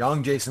Witten,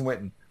 young Jason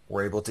Witten,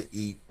 were able to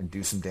eat and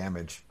do some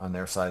damage on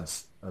their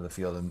sides of the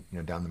field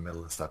and down the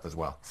middle and stuff as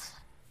well.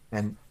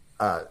 And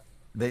none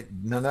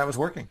of that was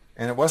working.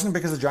 And it wasn't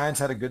because the Giants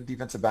had a good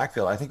defensive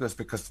backfield. I think it was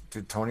because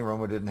Tony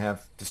Romo didn't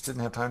have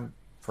time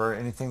for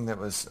anything that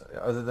was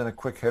other than a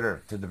quick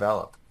hitter to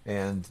develop.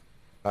 And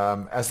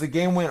as the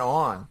game went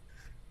on,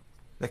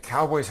 the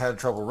Cowboys had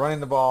trouble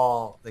running the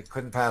ball. They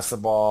couldn't pass the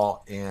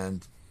ball,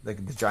 and the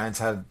Giants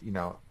had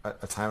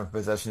a time of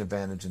possession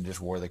advantage and just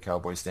wore the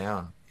Cowboys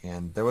down.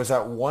 And there was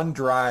that one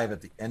drive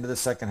at the end of the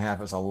second half.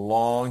 It was a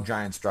long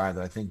Giants drive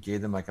that I think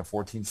gave them like a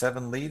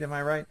 14-7 lead. Am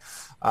I right?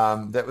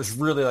 That was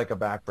really like a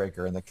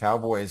backbreaker, and the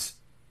Cowboys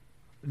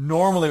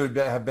normally would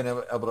have been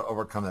able to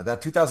overcome that.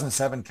 That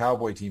 2007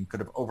 Cowboy team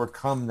could have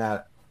overcome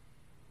that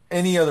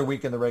any other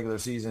week in the regular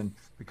season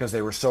because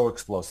they were so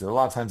explosive. A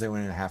lot of times they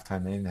went in at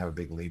halftime. They didn't have a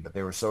big lead, but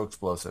they were so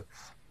explosive,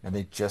 and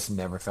they just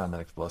never found that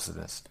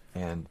explosiveness.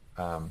 And,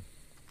 and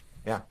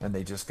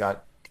they just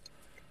got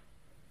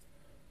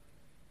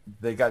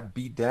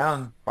beat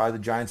down by the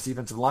Giants'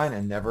 defensive line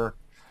and never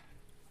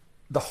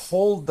 – the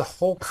whole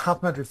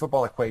complementary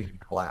football equation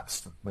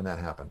collapsed when that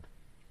happened.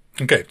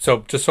 Okay,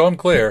 so just so I'm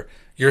clear,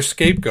 your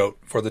scapegoat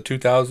for the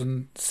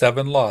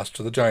 2007 loss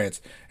to the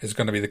Giants is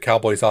going to be the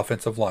Cowboys'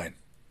 offensive line.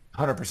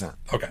 100%.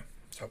 Okay,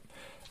 so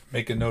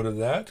make a note of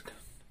that.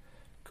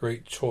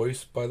 Great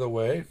choice, by the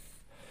way.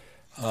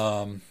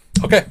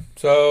 Okay,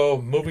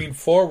 so moving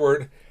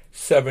forward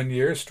 7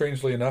 years.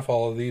 Strangely enough,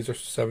 all of these are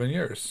 7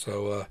 years.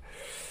 So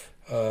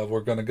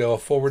We're going to go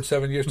forward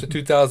 7 years to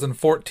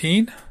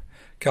 2014.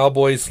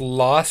 Cowboys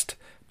lost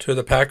to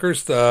the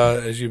Packers,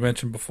 as you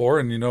mentioned before,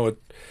 and you know it.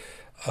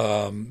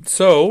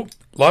 So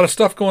a lot of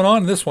stuff going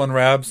on in this one,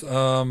 Rabs.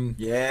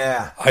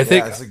 I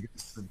think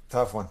it's a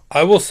tough one.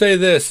 I will say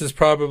this is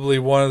probably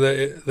one of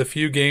the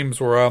few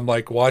games where I'm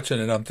like watching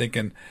it, I'm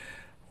thinking,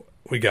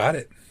 we got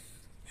it.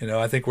 You know,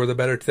 I think we're the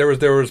better.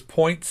 There was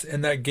points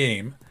in that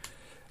game,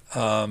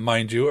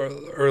 mind you,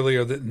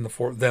 earlier than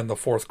the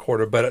fourth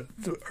quarter, but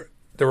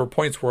there were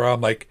points where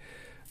I'm like,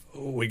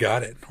 we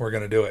got it. We're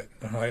going to do it.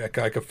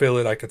 I could feel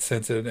it. I could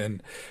sense it,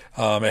 and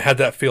it had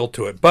that feel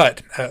to it.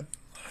 But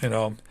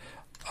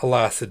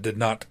alas, it did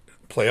not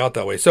play out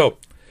that way. So,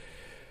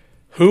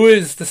 who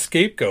is the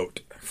scapegoat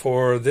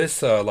for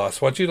this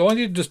loss? Why don't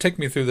you just take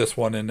me through this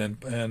one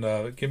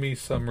and give me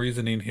some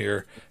reasoning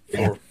here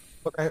for.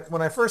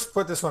 When I first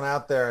put this one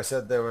out there, I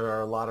said there were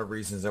a lot of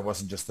reasons. It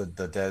wasn't just the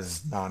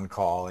Dez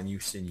non-call, and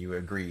you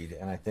agreed.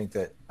 And I think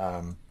that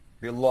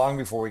long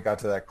before we got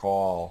to that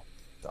call,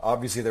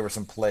 obviously there were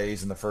some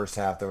plays in the first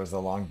half. There was a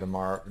long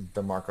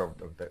DeMarco,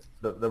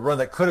 the run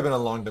that could have been a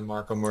long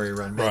DeMarco Murray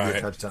run, maybe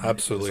a touchdown.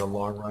 Absolutely, it was a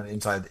long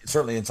run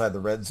certainly inside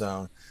the red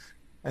zone.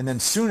 And then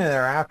soon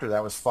thereafter,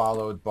 that was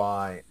followed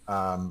by,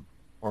 or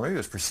maybe it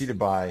was preceded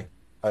by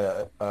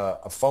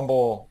a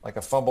fumble, like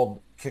a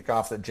fumbled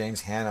kickoff that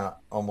James Hanna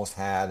almost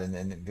had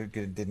and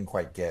didn't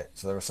quite get.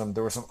 So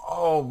there were some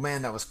oh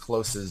man, that was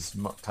close as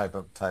type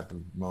of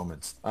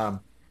moments.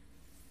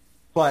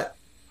 But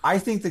I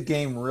think the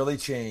game really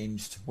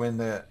changed when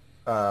the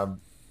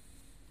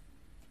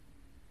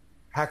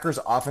Packers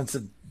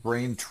offensive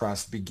brain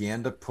trust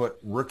began to put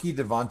rookie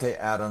Davante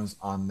Adams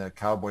on the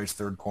Cowboys'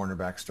 third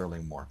cornerback,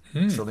 Sterling Moore.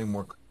 Sterling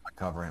Moore could not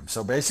cover him.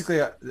 So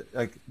basically,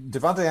 like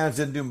Davante Adams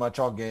didn't do much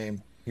all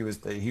game. He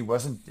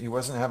wasn't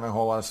having a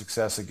whole lot of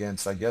success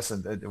against, I guess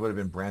it would have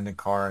been Brandon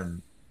Carr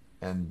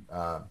and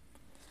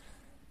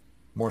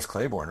Morris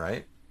Claiborne,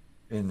 right?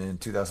 In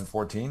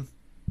 2014.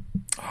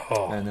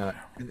 Oh. And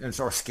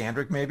or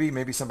Scandrick maybe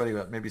one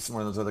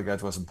of those other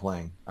guys wasn't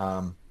playing.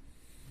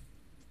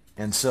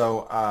 And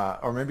so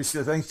or maybe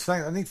I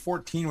think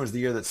 14 was the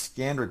year that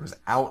Scandrick was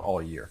out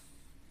all year.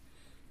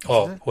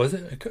 Was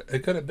it?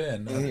 It could have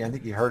been. I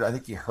think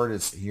he hurt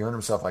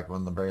himself like one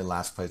of the very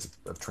last plays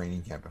of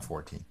training camp at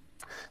 14.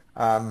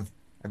 I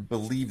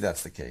believe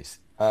that's the case.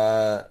 Is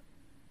that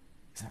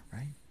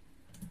right?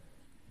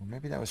 Well,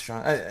 maybe that was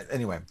Sean.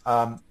 Anyway,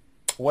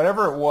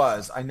 whatever it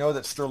was, I know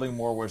that Sterling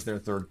Moore was their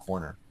third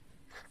corner,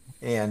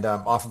 and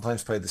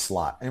oftentimes played the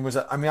slot. And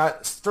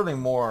Sterling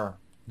Moore,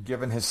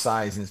 given his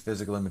size and his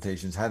physical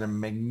limitations, had a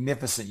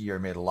magnificent year.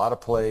 Made a lot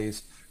of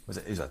plays.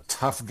 Is a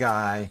tough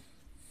guy.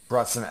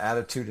 Brought some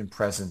attitude and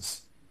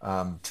presence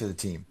to the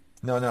team.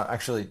 No,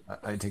 actually,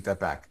 I take that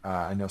back.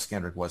 I know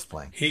Scandrick was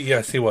playing.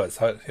 Yes, he was.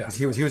 Yeah.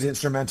 He was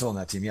instrumental in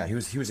that team. Yeah, he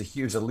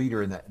was a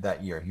leader in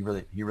that year. He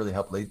really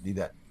helped lead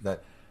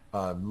that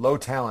low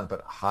talent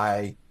but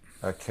high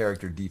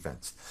character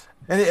defense.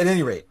 And at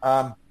any rate,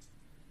 and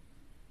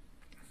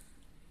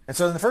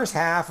so in the first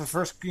half,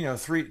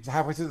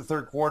 halfway through the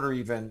third quarter,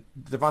 even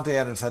Davante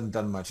Adams hadn't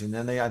done much, and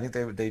then I think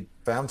they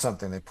found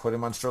something. They put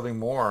him on Sterling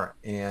Moore,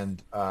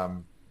 and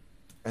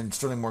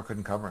Sterling Moore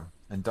couldn't cover him.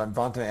 And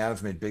Davante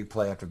Adams made big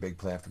play after big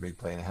play after big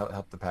play, and it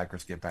helped the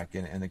Packers get back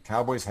in. And the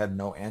Cowboys had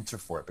no answer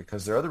for it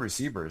because their other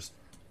receivers,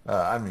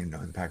 I don't even know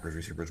who the Packers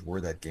receivers were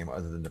that game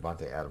other than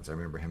Davante Adams. I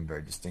remember him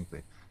very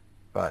distinctly.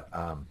 But,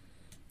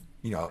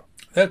 they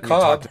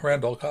had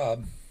Randall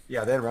Cobb.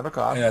 Yeah, they had Randall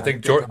Cobb. And I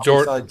think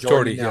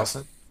Jordy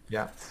Nelson.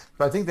 Yeah.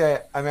 But I think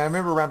I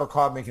remember Randall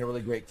Cobb making a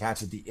really great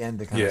catch at the end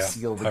to kind of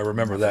seal the. I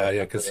remember that,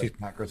 because the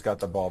Packers got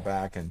the ball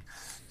back, and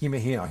he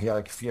had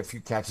like a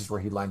few catches where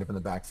he lined up in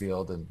the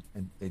backfield, and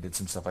they did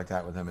some stuff like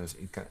that with him.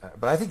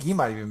 But I think he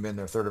might have even been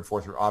their third or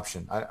fourth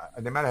option.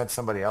 They might have had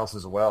somebody else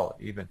as well,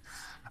 even.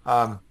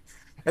 At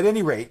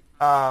any rate,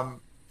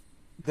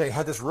 they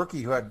had this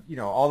rookie who had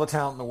all the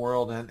talent in the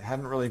world and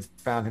hadn't really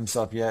found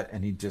himself yet,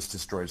 and he just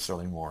destroyed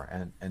Sterling Moore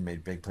and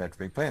made big play after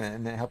big play,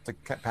 and it helped the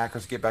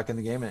Packers get back in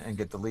the game and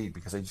get the lead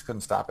because they just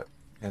couldn't stop it.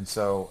 And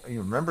so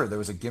remember, there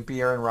was a gimpy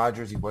Aaron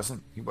Rodgers. He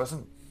wasn't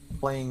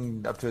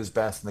playing up to his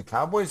best, and the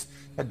Cowboys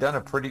had done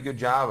a pretty good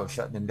job of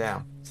shutting him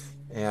down.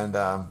 And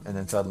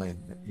then suddenly,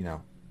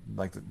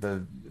 like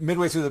the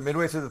midway through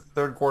the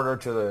third quarter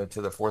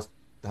to the fourth,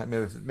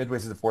 midway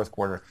through the fourth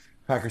quarter,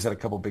 Packers had a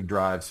couple big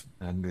drives,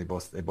 and they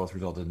both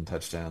resulted in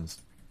touchdowns,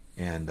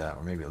 and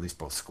or maybe at least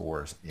both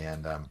scores.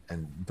 And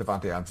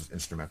Davante Adams was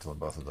instrumental in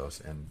both of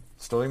those. And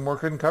Sterling Moore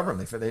couldn't cover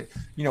him. They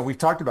we've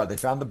talked about it. They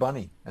found the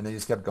bunny, and they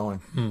just kept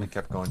going. They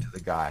kept going to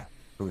the guy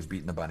who was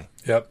beating the bunny.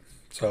 Yep.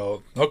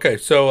 So okay.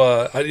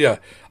 So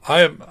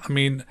I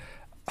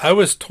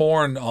was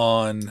torn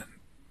on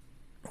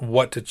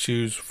what to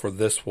choose for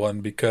this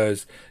one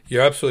because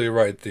you're absolutely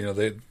right.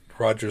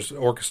 Rodgers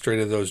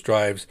orchestrated those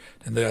drives,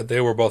 and they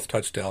were both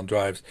touchdown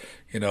drives.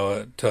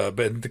 But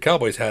the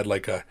Cowboys had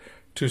like a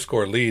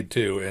 2-score lead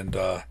too, and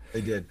they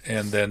did.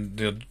 And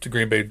then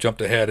Green Bay jumped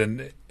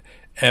ahead,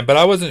 but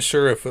I wasn't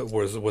sure if it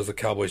was the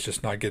Cowboys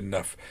just not getting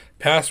enough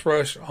pass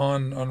rush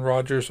on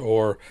Rodgers,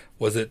 or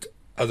was it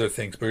other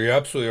things. But you're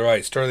absolutely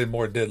right. Sterling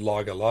Moore did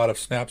log a lot of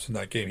snaps in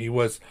that game. He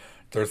was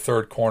their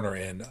third corner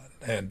in,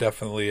 and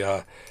definitely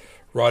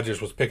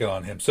Rodgers was picking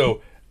on him.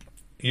 So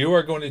you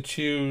are going to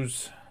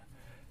choose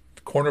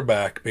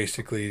cornerback,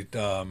 basically,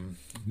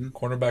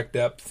 cornerback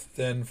depth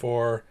then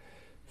for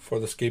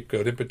the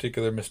scapegoat, in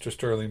particular, Mr.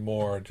 Sterling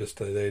Moore.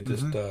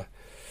 They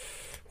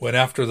went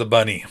after the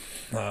bunny.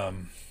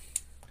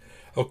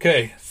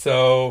 Okay,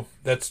 so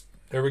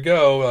there we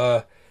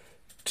go.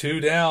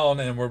 2 down,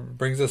 and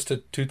brings us to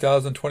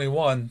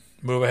 2021.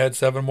 Move ahead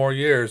 7 more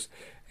years,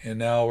 and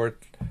now we're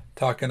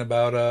talking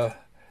about a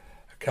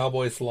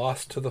Cowboys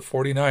loss to the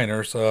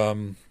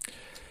 49ers.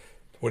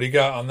 What do you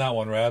got on that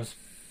one, Rabs?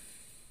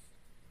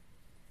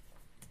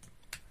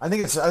 I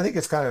think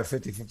it's kind of a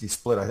 50-50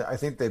 split. I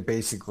think it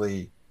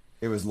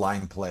was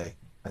line play.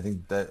 I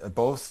think that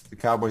both the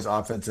Cowboys'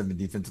 offensive and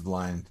defensive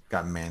line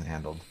got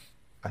manhandled.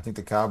 I think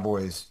the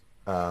Cowboys,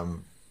 they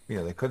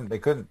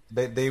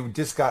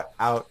just got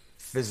out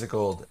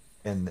physicaled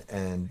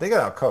and they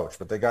got out coached,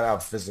 but they got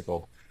out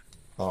physical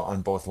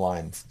on both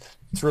lines.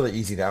 It's really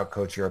easy to out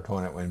coach your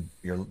opponent when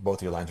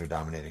both your lines are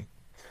dominating.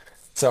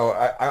 So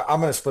I'm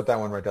going to split that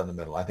one right down the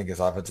middle. I think it's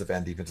offensive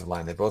and defensive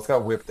line. They both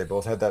got whipped. They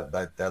both had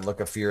that look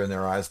of fear in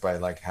their eyes by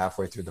like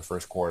halfway through the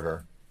first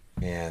quarter,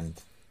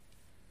 and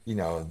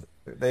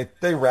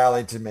they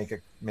rallied to make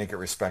it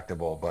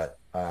respectable. But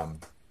at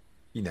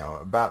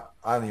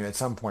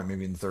some point,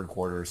 maybe in the third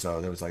quarter or so,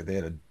 there was like they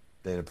had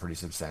a pretty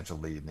substantial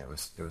lead, and it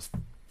was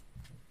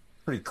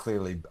pretty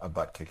clearly a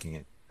butt kicking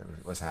it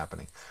was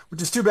happening,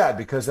 which is too bad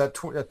because that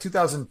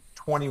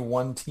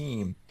 2021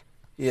 team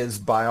is,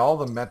 by all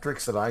the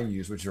metrics that I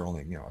use, which are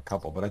only a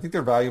couple, but I think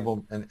they're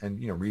valuable and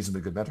reasonably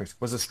good metrics,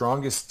 was the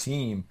strongest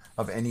team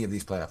of any of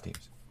these playoff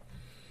teams.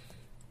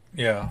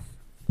 Yeah,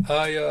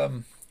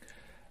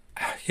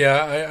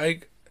 I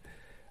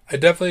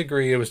definitely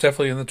agree. It was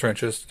definitely in the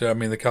trenches. I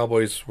mean, the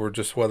Cowboys were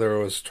just, whether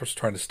it was just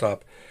trying to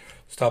stop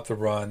the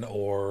run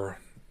or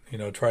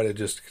try to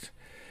just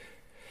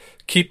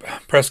keep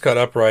Prescott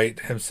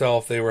upright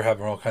himself, they were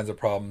having all kinds of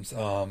problems.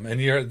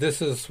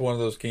 This is one of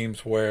those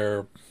games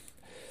where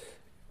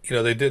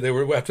they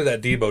were after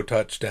that Debo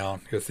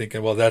touchdown. You're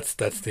thinking, well, that's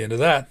the end of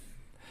that.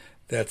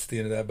 That's the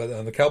end of that.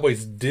 But the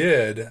Cowboys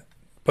did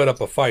put up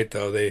a fight,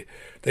 though. They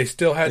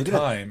still had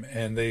time,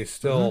 and they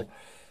still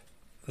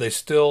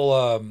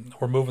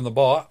were moving the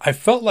ball. I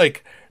felt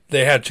like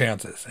they had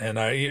chances, and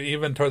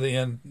even toward the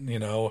end,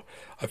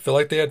 I feel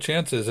like they had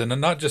chances, and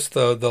not just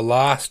the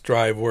last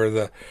drive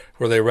where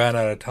they ran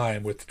out of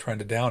time with trying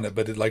to down it,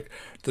 but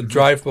the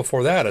drive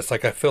before that. It's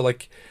like I feel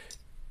like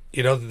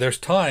there's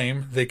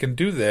time, they can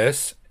do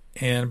this.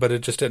 But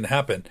it just didn't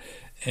happen.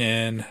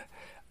 And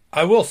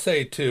I will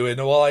say too, and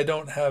while I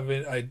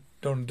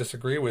don't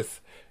disagree with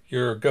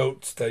your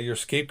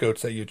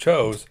scapegoats that you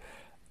chose,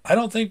 I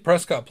don't think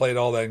Prescott played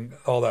all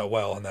that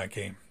well in that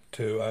game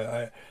too.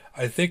 I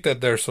think that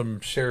there's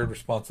some shared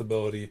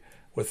responsibility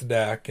with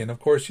Dak, and of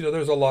course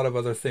there's a lot of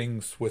other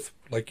things with,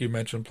 like you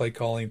mentioned, play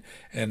calling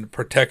and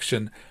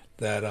protection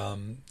that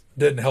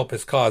didn't help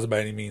his cause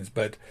by any means.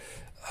 But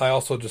I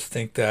also just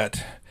think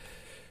that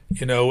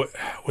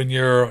when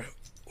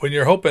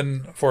you're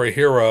hoping for a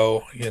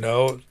hero,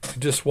 you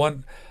just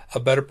want a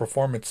better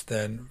performance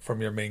than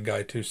from your main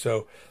guy too.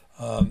 So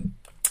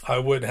I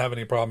wouldn't have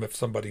any problem if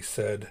somebody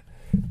said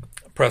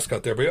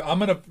Prescott there. But I'm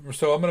gonna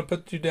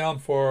put you down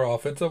for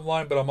offensive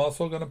line, but I'm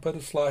also gonna put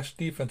a /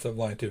 defensive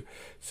line too.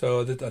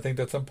 So I think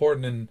that's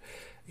important. And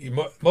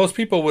most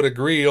people would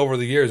agree over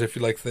the years, if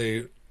you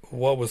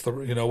what's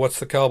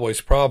the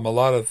Cowboys' problem?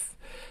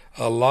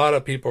 A lot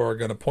of people are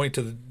going to point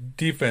to the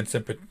defense,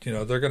 and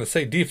they're going to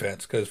say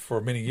defense because for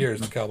many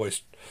years the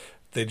Cowboys,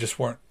 they just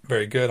weren't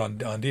very good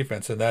on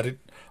defense, and that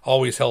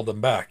always held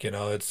them back.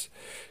 It's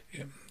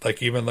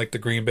like even like the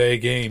Green Bay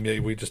game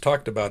we just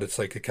talked about. It's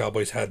like the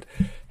Cowboys had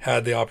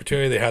the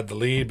opportunity, they had the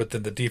lead, but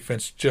then the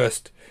defense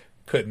just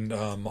couldn't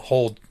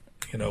hold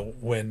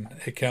when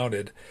it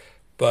counted.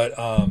 But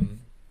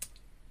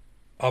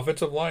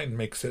offensive line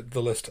makes it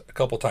the list a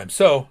couple times.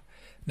 So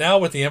now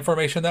with the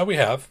information that we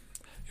have,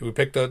 we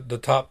picked the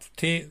top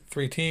 3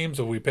 teams,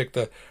 and we picked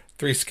the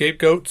 3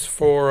 scapegoats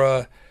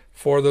for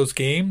those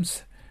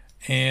games.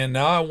 And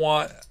now I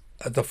want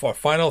the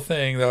final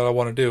thing that I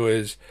want to do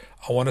is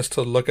I want us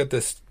to look at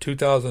this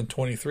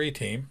 2023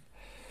 team,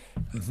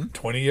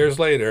 20 years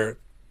later,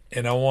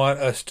 and I want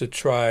you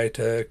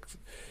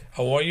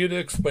to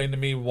explain to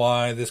me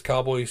why this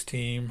Cowboys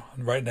team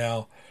right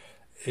now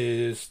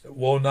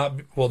will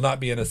not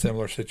be in a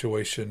similar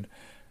situation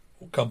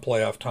come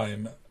playoff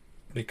time,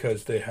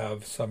 because they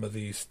have some of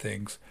these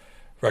things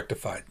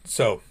rectified.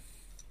 So,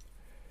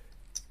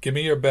 give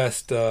me your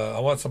best. I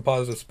want some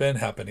positive spin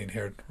happening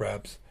here,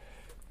 Rabs.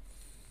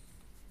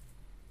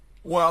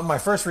 Well, my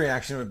first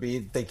reaction would be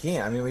they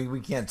can't. I mean, we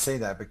can't say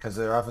that because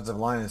their offensive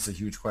line is a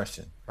huge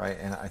question, right?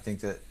 And I think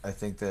that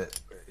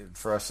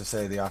for us to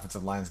say the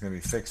offensive line is going to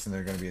be fixed and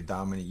they're going to be a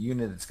dominant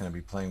unit, it's going to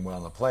be playing well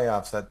in the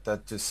playoffs,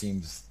 that just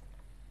seems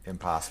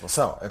impossible.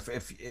 So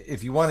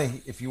if you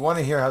want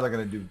to hear how they're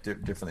going to do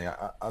differently,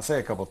 I'll say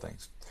a couple of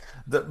things.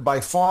 By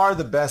far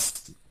the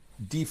best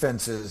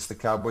defenses the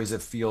Cowboys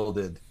have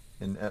fielded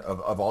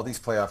of all these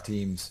playoff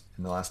teams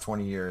in the last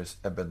 20 years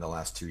have been the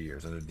last 2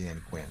 years under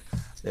Dan Quinn.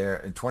 There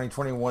in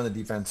 2021, the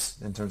defense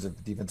in terms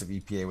of defensive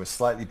EPA was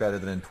slightly better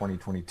than in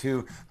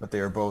 2022, but they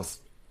are both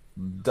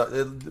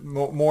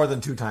more than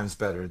 2 times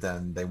better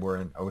than they were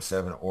in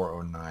 07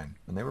 or 09,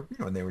 and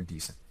they were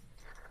decent.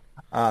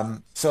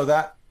 So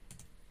that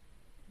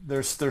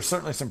there's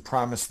certainly some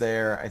promise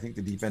there. I think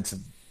the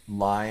defensive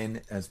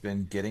line has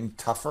been getting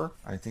tougher.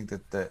 I think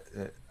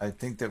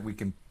that we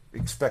can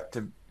expect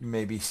to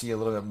maybe see a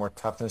little bit more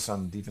toughness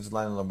on the defensive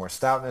line, a little more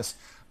stoutness,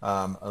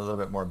 a little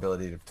bit more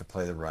ability to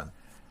play the run.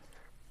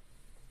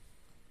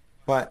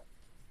 But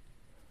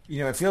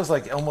it feels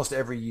like almost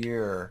every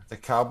year the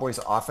Cowboys'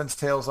 offense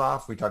tails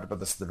off. We talked about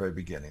this at the very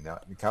beginning. Now,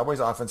 the Cowboys'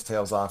 offense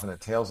tails off, and it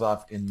tails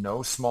off in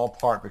no small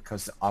part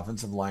because the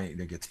offensive line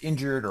either gets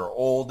injured or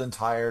old and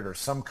tired or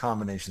some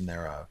combination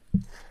thereof,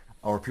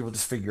 or people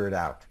just figure it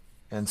out.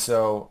 And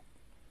so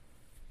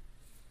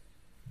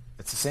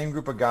it's the same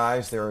group of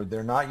guys.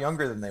 They're not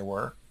younger than they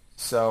were.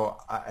 So,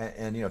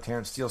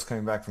 Terrence Steele's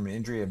coming back from an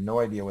injury. I have no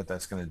idea what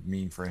that's going to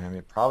mean for him.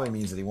 It probably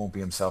means that he won't be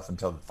himself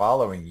until the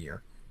following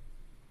year.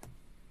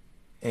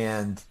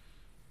 And,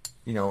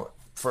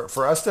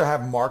 for us to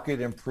have market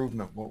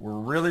improvement, what we're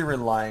really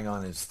relying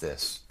on is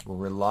this. We're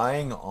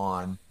relying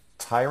on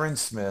Tyron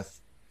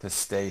Smith to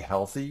stay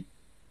healthy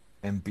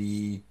and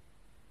be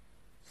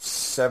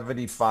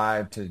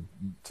 75 to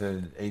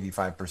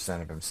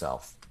 85% of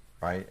himself,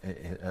 right,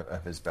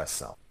 of his best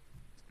self.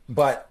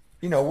 But,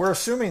 we're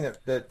assuming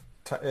that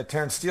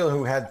Terrence Steele,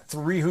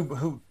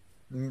 who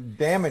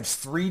damaged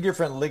 3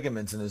 different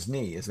ligaments in his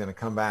knee, is going to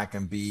come back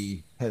and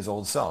be his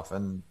old self.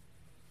 And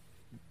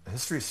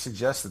history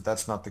suggests that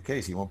that's not the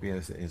case. He won't be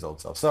his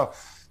old self. So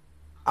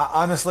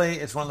honestly,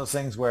 it's one of those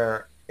things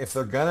where if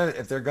they're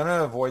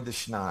gonna avoid the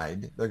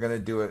schneid, they're gonna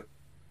do it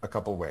a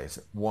couple ways.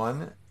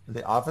 One,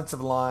 the offensive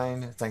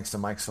line, thanks to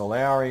Mike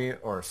Solari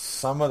or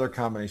some other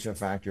combination of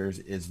factors,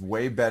 is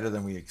way better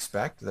than we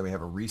expect, that we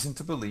have a reason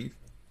to believe.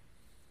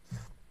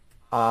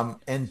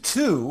 And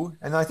 2,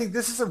 and I think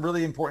this is a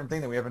really important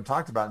thing that we haven't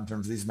talked about in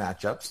terms of these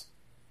matchups.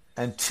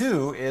 And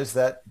 2 is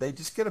that they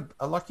just get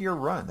a luckier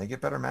run. They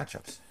get better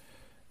matchups.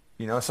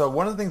 So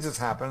one of the things that's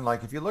happened,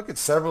 like if you look at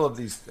several of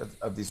these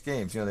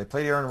games, they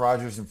played Aaron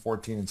Rodgers in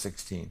 14 and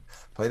 16,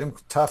 played him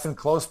tough and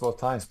close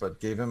both times, but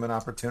gave him an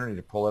opportunity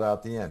to pull it out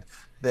at the end.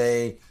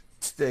 They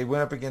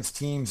went up against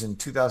teams in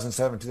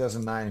 2007,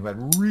 2009 who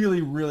had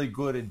really, really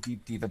good and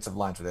deep defensive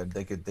lines. So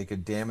they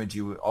could damage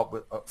you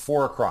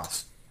 4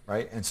 across,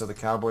 right? And so the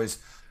Cowboys,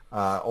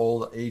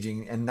 old,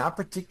 aging, and not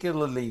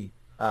particularly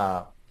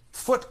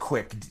foot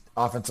quick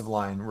offensive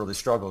line really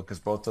struggled because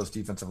both those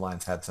defensive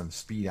lines had some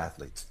speed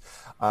athletes.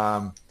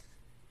 And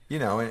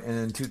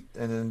in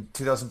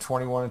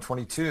 2021 and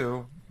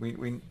 22,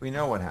 we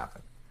know what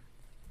happened.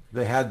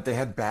 They had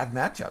bad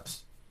matchups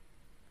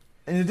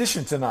in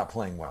addition to not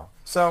playing well.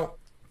 So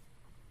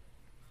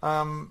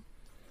I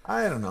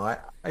don't know.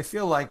 I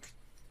feel like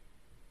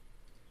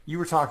you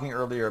were talking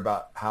earlier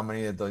about how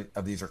many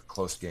of these are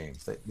close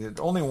games.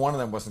 Only one of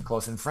them wasn't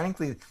close. And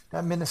frankly,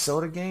 that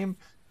Minnesota game,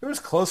 it was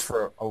close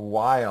for a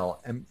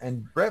while,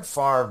 and Brett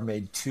Favre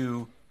made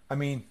 2,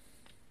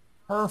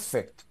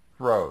 perfect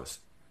throws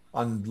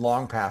on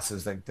long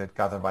passes that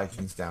got the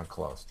Vikings down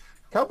close.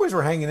 Cowboys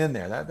were hanging in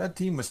there. That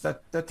team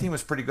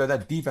was pretty good.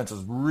 That defense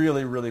was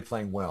really, really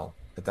playing well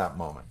at that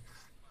moment.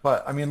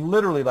 But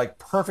literally like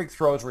perfect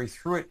throws where he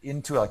threw it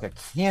into like a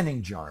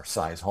canning jar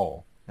size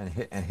hole and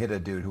hit a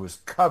dude who was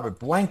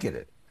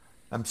blanketed.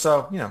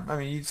 So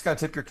you just got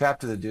to tip your cap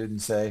to the dude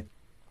and say,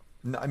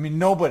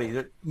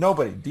 nobody,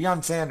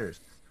 Deion Sanders,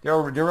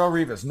 Darrelle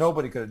Revis,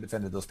 nobody could have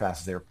defended those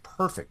passes. They were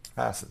perfect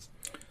passes.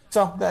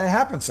 So that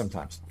happens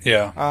sometimes.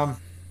 Yeah.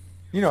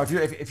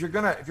 If you're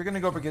gonna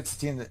go up against a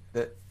team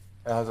that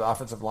has an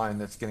offensive line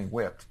that's getting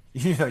whipped,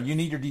 you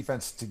need your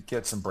defense to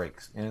get some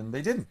breaks, and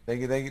they didn't. They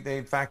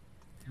in fact,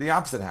 the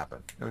opposite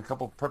happened. There were a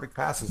couple of perfect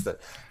passes that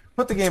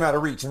put the game out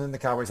of reach, and then the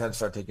Cowboys had to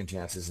start taking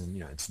chances,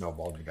 and it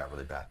snowballed and it got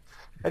really bad.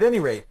 At any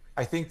rate,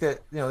 I think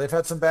that they've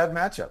had some bad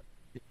matchup.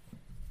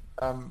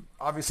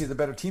 Obviously, the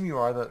better team you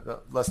are, the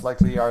less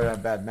likely you are to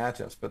have bad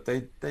matchups. But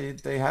they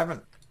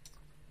haven't,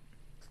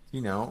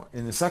 in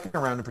the second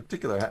round in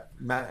particular,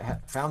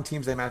 found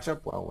teams they match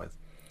up well with.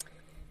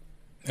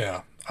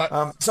 Yeah.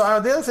 So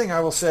the other thing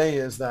I will say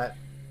is that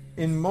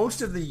in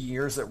most of the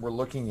years that we're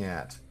looking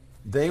at,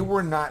 they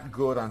were not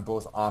good on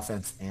both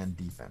offense and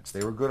defense.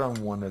 They were good on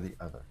one or the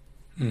other.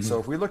 Mm-hmm. So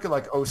if we look at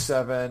like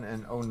 07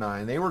 and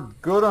 09, they were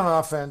good on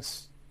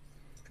offense,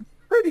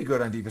 pretty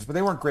good on defense, but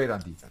they weren't great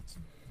on defense.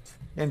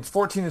 In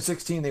 14 and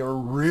 16, they were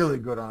really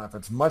good on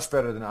offense, much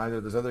better than either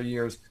of those other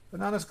years, but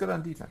not as good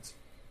on defense.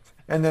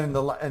 And then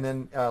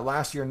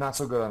last year, not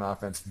so good on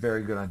offense,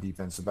 very good on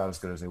defense, about as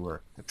good as they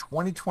were. The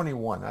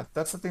 2021,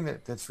 that's the thing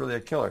that's really a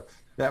killer.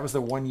 That was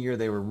the one year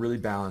they were really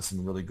balanced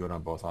and really good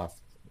on both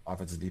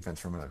offense and defense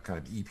from a kind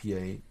of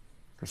EPA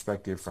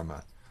perspective, from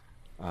a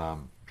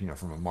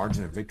from a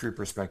margin of victory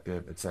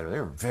perspective, et cetera. They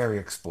were very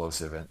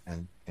explosive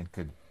and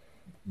could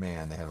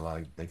man,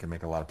 they could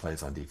make a lot of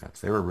plays on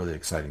defense. They were a really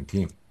exciting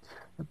team.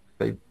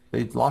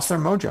 They lost their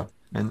mojo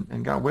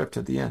and got whipped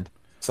at the end.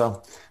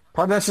 So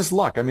part of that's just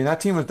luck. I mean, that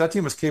team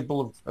was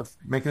capable of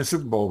making a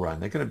Super Bowl run.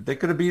 They could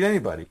have beat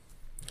anybody.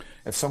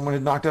 If someone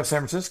had knocked off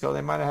San Francisco,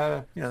 they might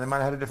have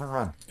had a different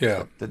run.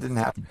 Yeah, that didn't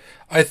happen.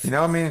 I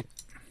mean,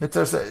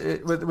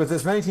 with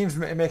as many teams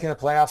making the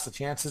playoffs, the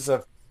chances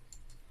of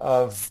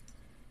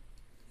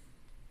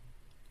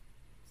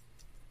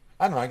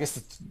I don't know. I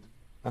guess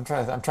I'm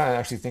trying to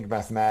actually think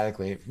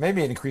mathematically.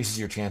 Maybe it increases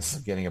your chances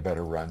of getting a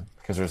better run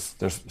because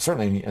there's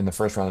certainly in the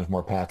first round there's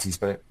more patsies,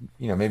 but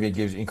maybe it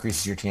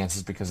increases your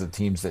chances because of the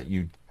teams that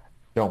you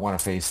don't want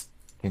to face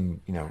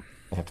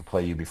they have to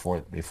play you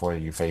before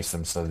you face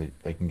them so that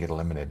they can get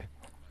eliminated.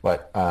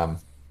 But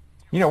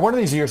one of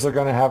these years they're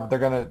going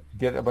to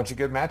get a bunch of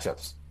good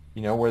matchups.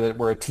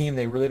 Where a team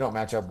they really don't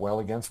match up well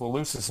against will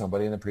lose to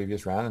somebody in the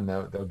previous round, and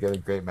they'll get a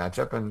great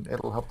matchup, and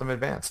it'll help them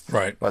advance.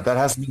 Right. But that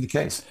hasn't been the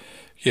case.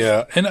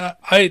 Yeah, and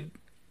I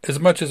as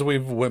much as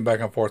we've went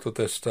back and forth with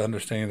this, to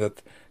understanding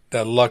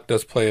that luck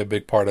does play a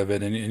big part of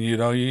it, and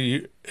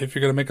you if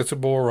you're going to make a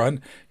Super Bowl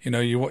run, you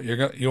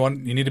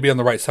need to be on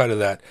the right side of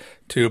that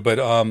too. But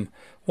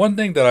one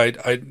thing that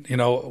I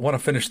want to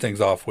finish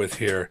things off with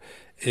here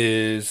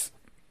is,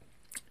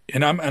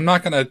 and I'm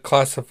not going to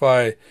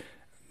classify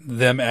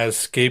them as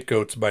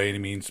scapegoats by any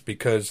means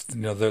because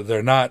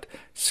they're not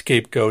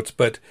scapegoats,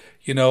 but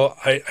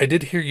I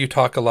did hear you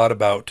talk a lot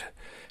about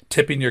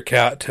tipping your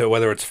cat to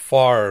whether it's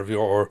Favre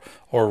or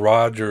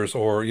Rodgers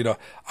or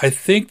I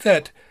think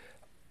that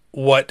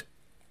what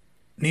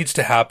needs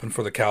to happen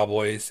for the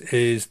Cowboys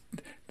is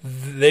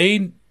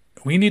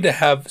we need to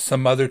have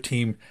some other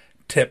team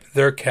tip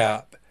their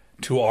cap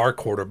to our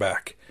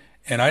quarterback,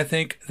 and I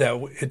think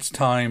that it's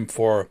time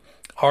for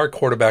our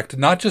quarterback to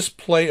not just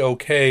play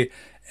okay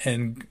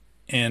and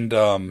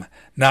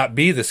not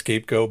be the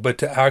scapegoat, but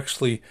to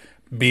actually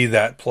be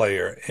that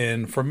player.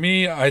 And for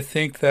me, I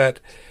think that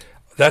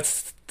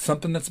that's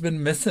something that's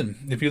been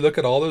missing. If you look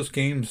at all those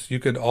games, you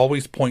could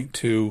always point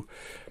to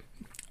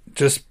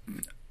just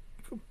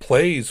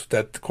plays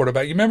that the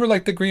quarterback. You remember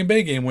like the Green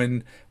Bay game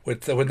when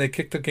they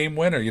kicked the game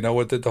winner,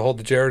 with the whole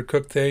Jared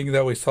Cook thing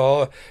that we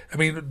saw. I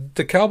mean,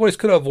 the Cowboys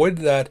could have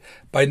avoided that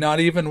by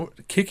not even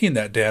kicking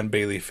that Dan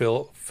Bailey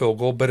field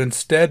goal, but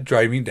instead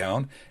driving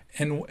down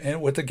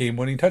and with a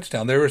game-winning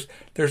touchdown. There's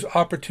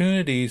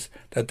opportunities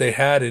that they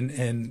had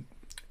in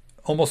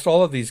almost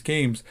all of these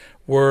games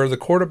where the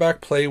quarterback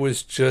play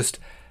was just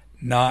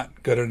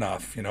not good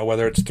enough.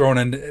 Whether it's throwing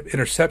an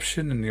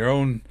interception in your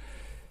own,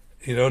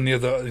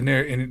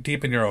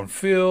 deep in your own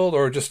field,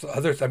 or just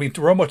others. I mean,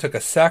 Romo took a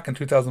sack in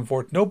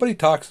 2004. Nobody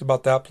talks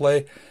about that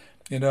play.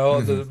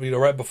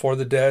 Right before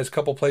the Dez,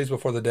 couple plays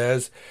before the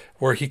Dez,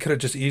 where he could have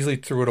just easily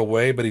threw it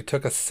away, but he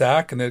took a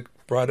sack and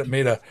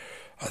made a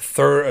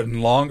third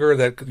and longer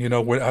that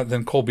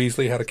then Cole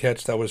Beasley had a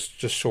catch that was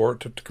just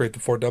short to create the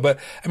fourth down. But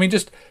I mean,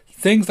 just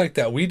things like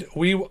that.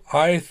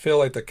 I feel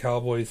like the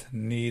Cowboys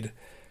need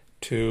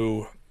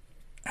to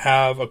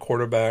have a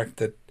quarterback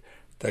that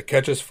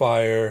catches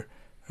fire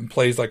and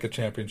plays like a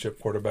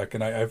championship quarterback,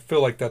 and I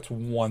feel like that's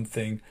one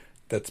thing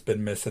that's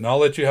been missing. I'll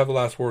let you have the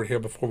last word here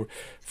before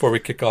we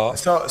kick off.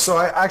 So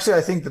I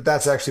think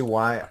that's actually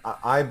why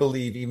I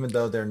believe, even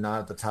though they're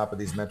not at the top of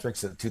these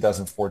metrics, that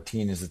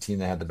 2014 is the team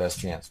that had the best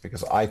chance,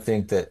 because I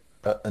think that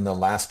in the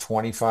last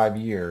 25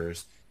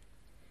 years,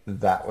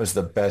 that was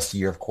the best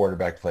year of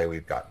quarterback play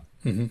we've gotten.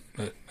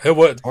 Mm-hmm. It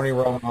would. Tony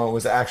Romo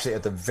was actually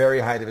at the very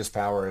height of his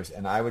powers,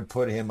 and I would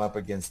put him up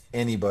against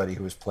anybody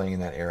who was playing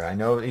in that era. I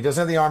know he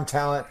doesn't have the arm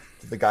talent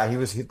that the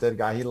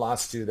guy he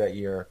lost to that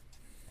year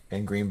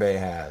in Green Bay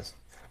has.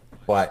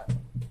 But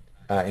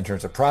in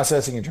terms of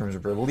processing, in terms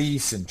of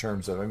release, in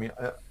terms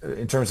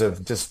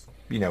of just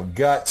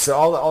guts,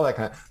 all that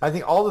kind of. I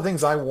think all the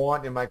things I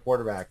want in my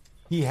quarterback,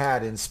 he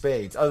had in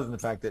spades. Other than the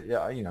fact that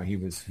he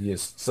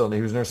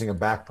was nursing a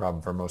back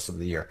problem for most of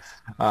the year.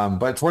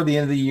 But toward the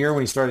end of the year,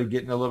 when he started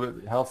getting a little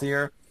bit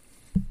healthier,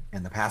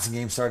 and the passing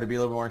game started to be a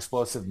little more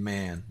explosive,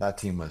 man, that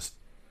team was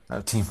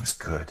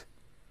good,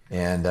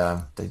 and they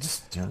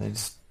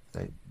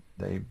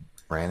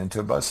ran into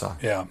a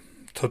buzzsaw. Yeah.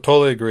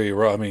 Totally agree.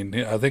 I mean,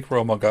 I think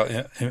Romo got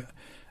at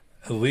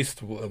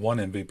least one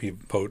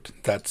MVP vote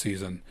that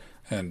season,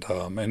 and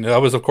that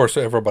was, of course,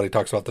 everybody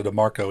talks about the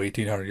DeMarco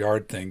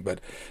 1,800-yard thing,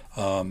 but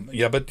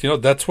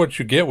that's what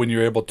you get when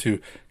you're able to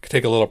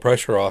take a little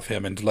pressure off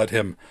him and to let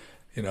him,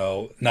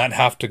 not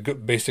have to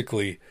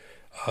basically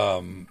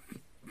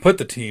put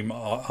the team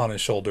on his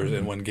shoulders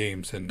and win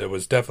games, and it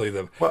was definitely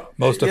the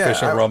most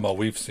efficient Romo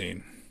we've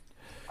seen.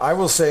 I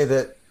will say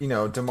that,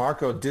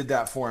 DeMarco did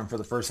that for him for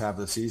the first half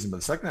of the season, but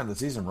the second half of the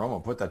season,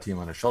 Romo put that team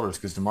on his shoulders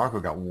because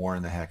DeMarco got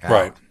worn the heck out.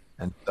 Right.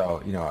 And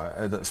so,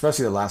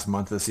 especially the last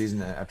month of the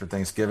season after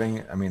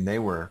Thanksgiving, I mean, it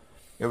was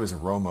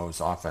Romo's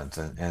offense,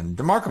 and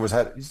DeMarco was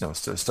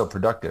still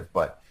productive,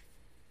 but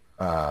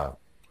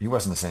he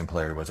wasn't the same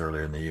player he was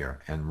earlier in the year,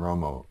 and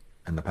Romo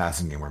and the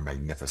passing game were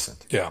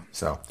magnificent. Yeah.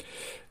 So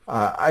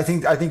I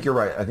think you're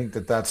right. I think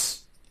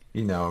that's,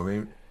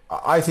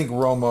 I think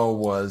Romo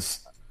was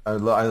I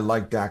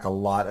like Dak a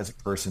lot as a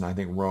person. I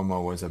think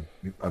Romo was a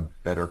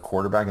better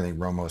quarterback. I think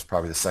Romo is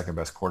probably the second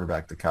best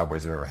quarterback the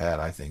Cowboys have ever had,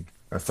 I think.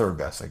 Or third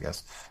best, I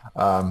guess.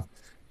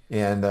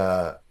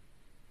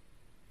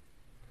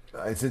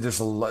 I think there's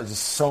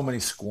just so many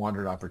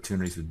squandered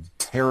opportunities with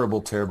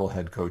terrible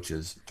head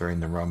coaches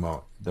during the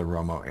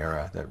Romo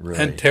era that really,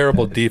 and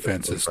terrible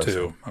defenses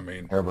too. I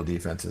mean, terrible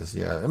defenses.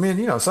 Yeah, I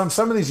mean,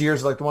 some of these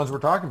years, like the ones we're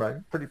talking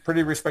about,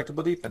 pretty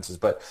respectable defenses,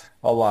 but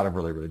a lot of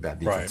really bad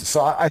defenses. Right.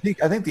 So I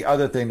think the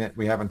other thing that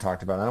we haven't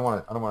talked about,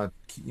 I don't want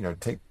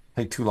to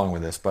take too long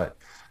with this, but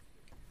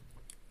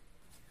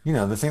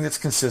the thing that's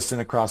consistent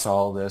across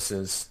all of this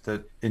is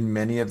that in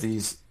many of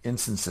these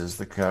instances,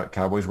 the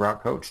Cowboys were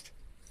outcoached.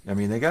 I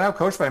mean, they got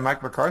outcoached by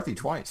Mike McCarthy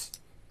twice.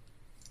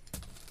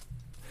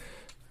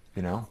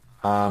 And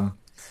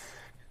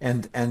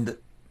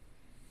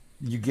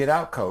you get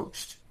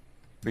outcoached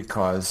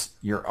because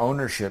your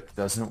ownership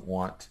doesn't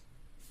want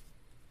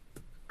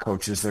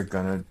coaches that are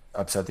going to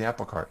upset the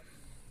apple cart.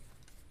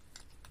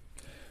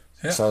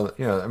 Yeah. So,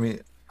 I mean,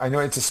 I know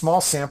it's a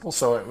small sample,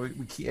 so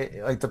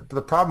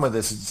the problem with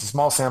this is it's a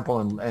small sample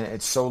and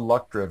it's so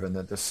luck driven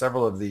that there's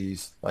several of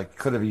these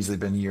could have easily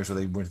been years where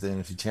they went to the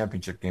NFC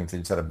Championship game if they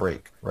just had a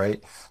break,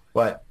 right?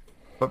 But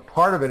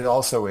part of it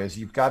also is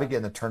you've got to get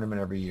in the tournament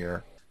every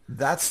year.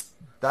 That's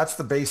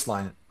the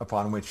baseline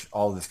upon which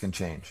all of this can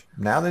change.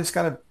 Now they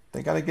got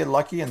to get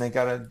lucky and they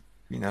got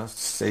to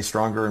stay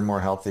stronger and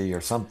more healthy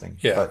or something.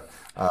 Yeah.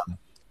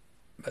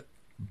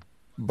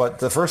 But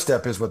the first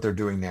step is what they're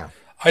doing now.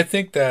 I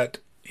think that.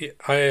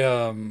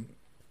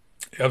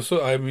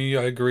 Absolutely. I mean,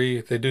 I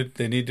agree.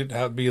 They need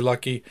to be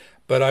lucky,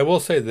 but I will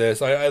say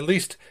this: I at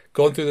least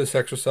going through this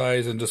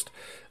exercise and just,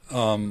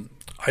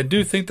 I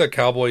do think that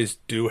Cowboys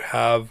do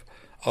have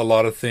a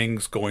lot of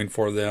things going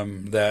for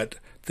them that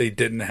they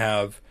didn't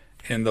have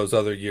in those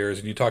other years.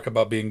 And you talk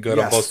about being good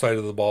on both sides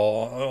of the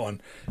ball.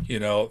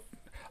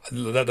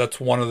 That's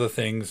one of the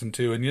things, and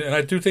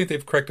I do think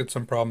they've corrected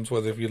some problems.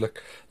 Whether if you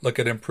look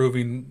at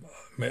improving.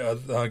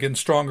 Getting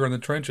stronger in the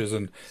trenches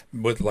and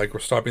with we're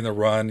stopping the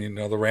run.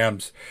 The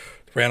Rams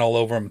ran all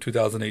over them in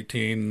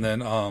 2018, and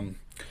then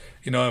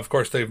of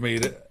course they've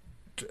made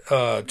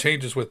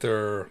changes with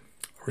their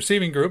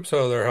receiving group,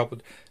 so they're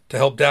helping to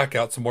help Dak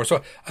out some more.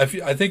 So I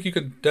think you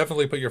can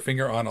definitely put your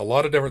finger on a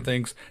lot of different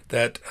things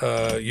that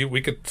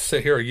we could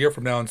sit here a year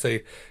from now and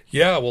say,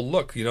 yeah, well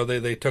look,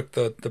 they took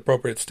the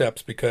appropriate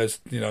steps because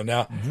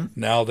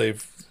now they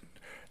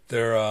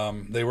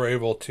were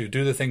able to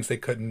do the things they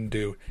couldn't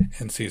do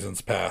in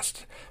seasons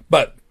past.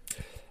 But,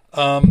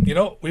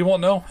 we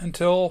won't know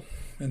until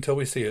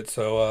we see it.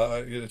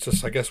 So it's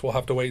just, I guess we'll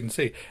have to wait and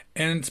see.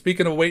 And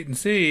speaking of wait and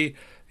see,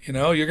 you're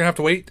going to have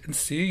to wait and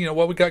see,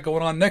 what we got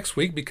going on next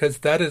week, because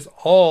that is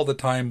all the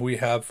time we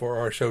have for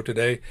our show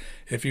today.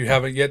 If you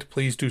haven't yet,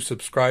 please do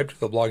subscribe to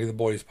the Blogging the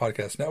Boys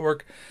Podcast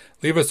Network.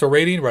 Leave us a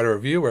rating, write a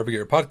review, wherever you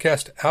get your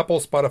podcast,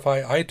 Apple,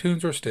 Spotify,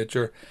 iTunes, or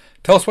Stitcher.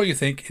 Tell us what you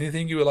think,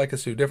 anything you would like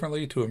us to do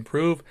differently to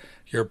improve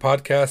your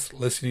podcast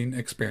listening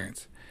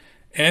experience.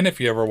 And if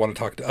you ever want to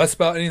talk to us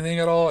about anything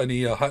at all,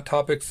 any hot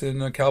topics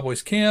in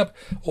Cowboys camp,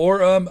 or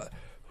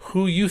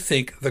who you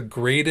think the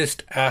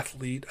greatest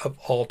athlete of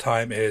all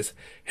time is,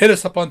 hit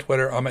us up on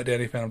Twitter. I'm at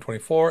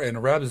DannyPhantom24,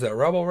 and Rab is at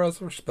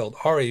Rabblerousser, spelled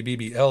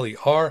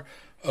RABBLEROUSR.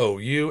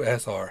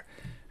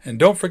 And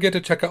don't forget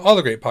to check out all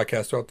the great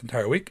podcasts throughout the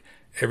entire week.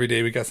 Every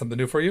day we got something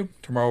new for you.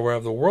 Tomorrow we'll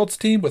have the World's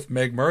Team with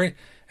Meg Murray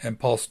and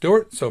Paul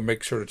Stewart, so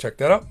make sure to check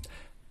that out.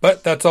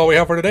 But that's all we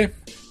have for today.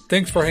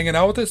 Thanks for hanging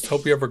out with us.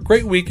 Hope you have a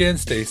great weekend.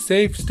 Stay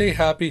safe, stay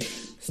happy,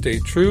 stay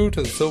true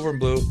to the silver and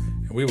blue,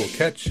 and we will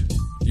catch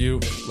you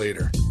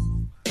later.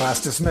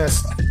 Class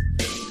dismissed.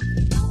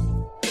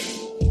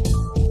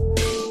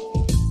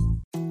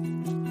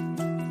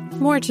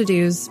 More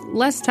to-dos,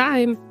 less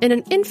time, and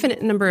an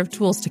infinite number of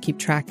tools to keep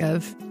track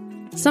of.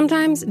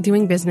 Sometimes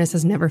doing business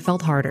has never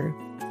felt harder,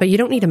 but you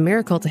don't need a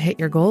miracle to hit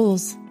your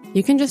goals.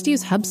 You can just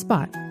use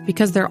HubSpot,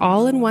 because their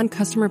all-in-one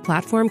customer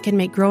platform can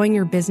make growing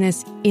your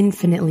business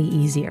infinitely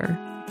easier.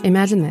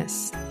 Imagine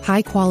this: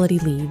 high-quality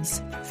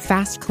leads,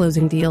 fast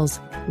closing deals,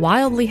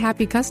 wildly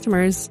happy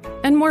customers,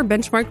 and more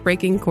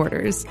benchmark-breaking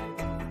quarters.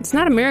 It's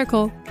not a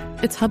miracle,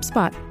 it's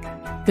HubSpot.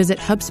 Visit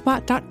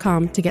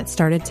HubSpot.com to get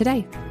started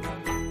today.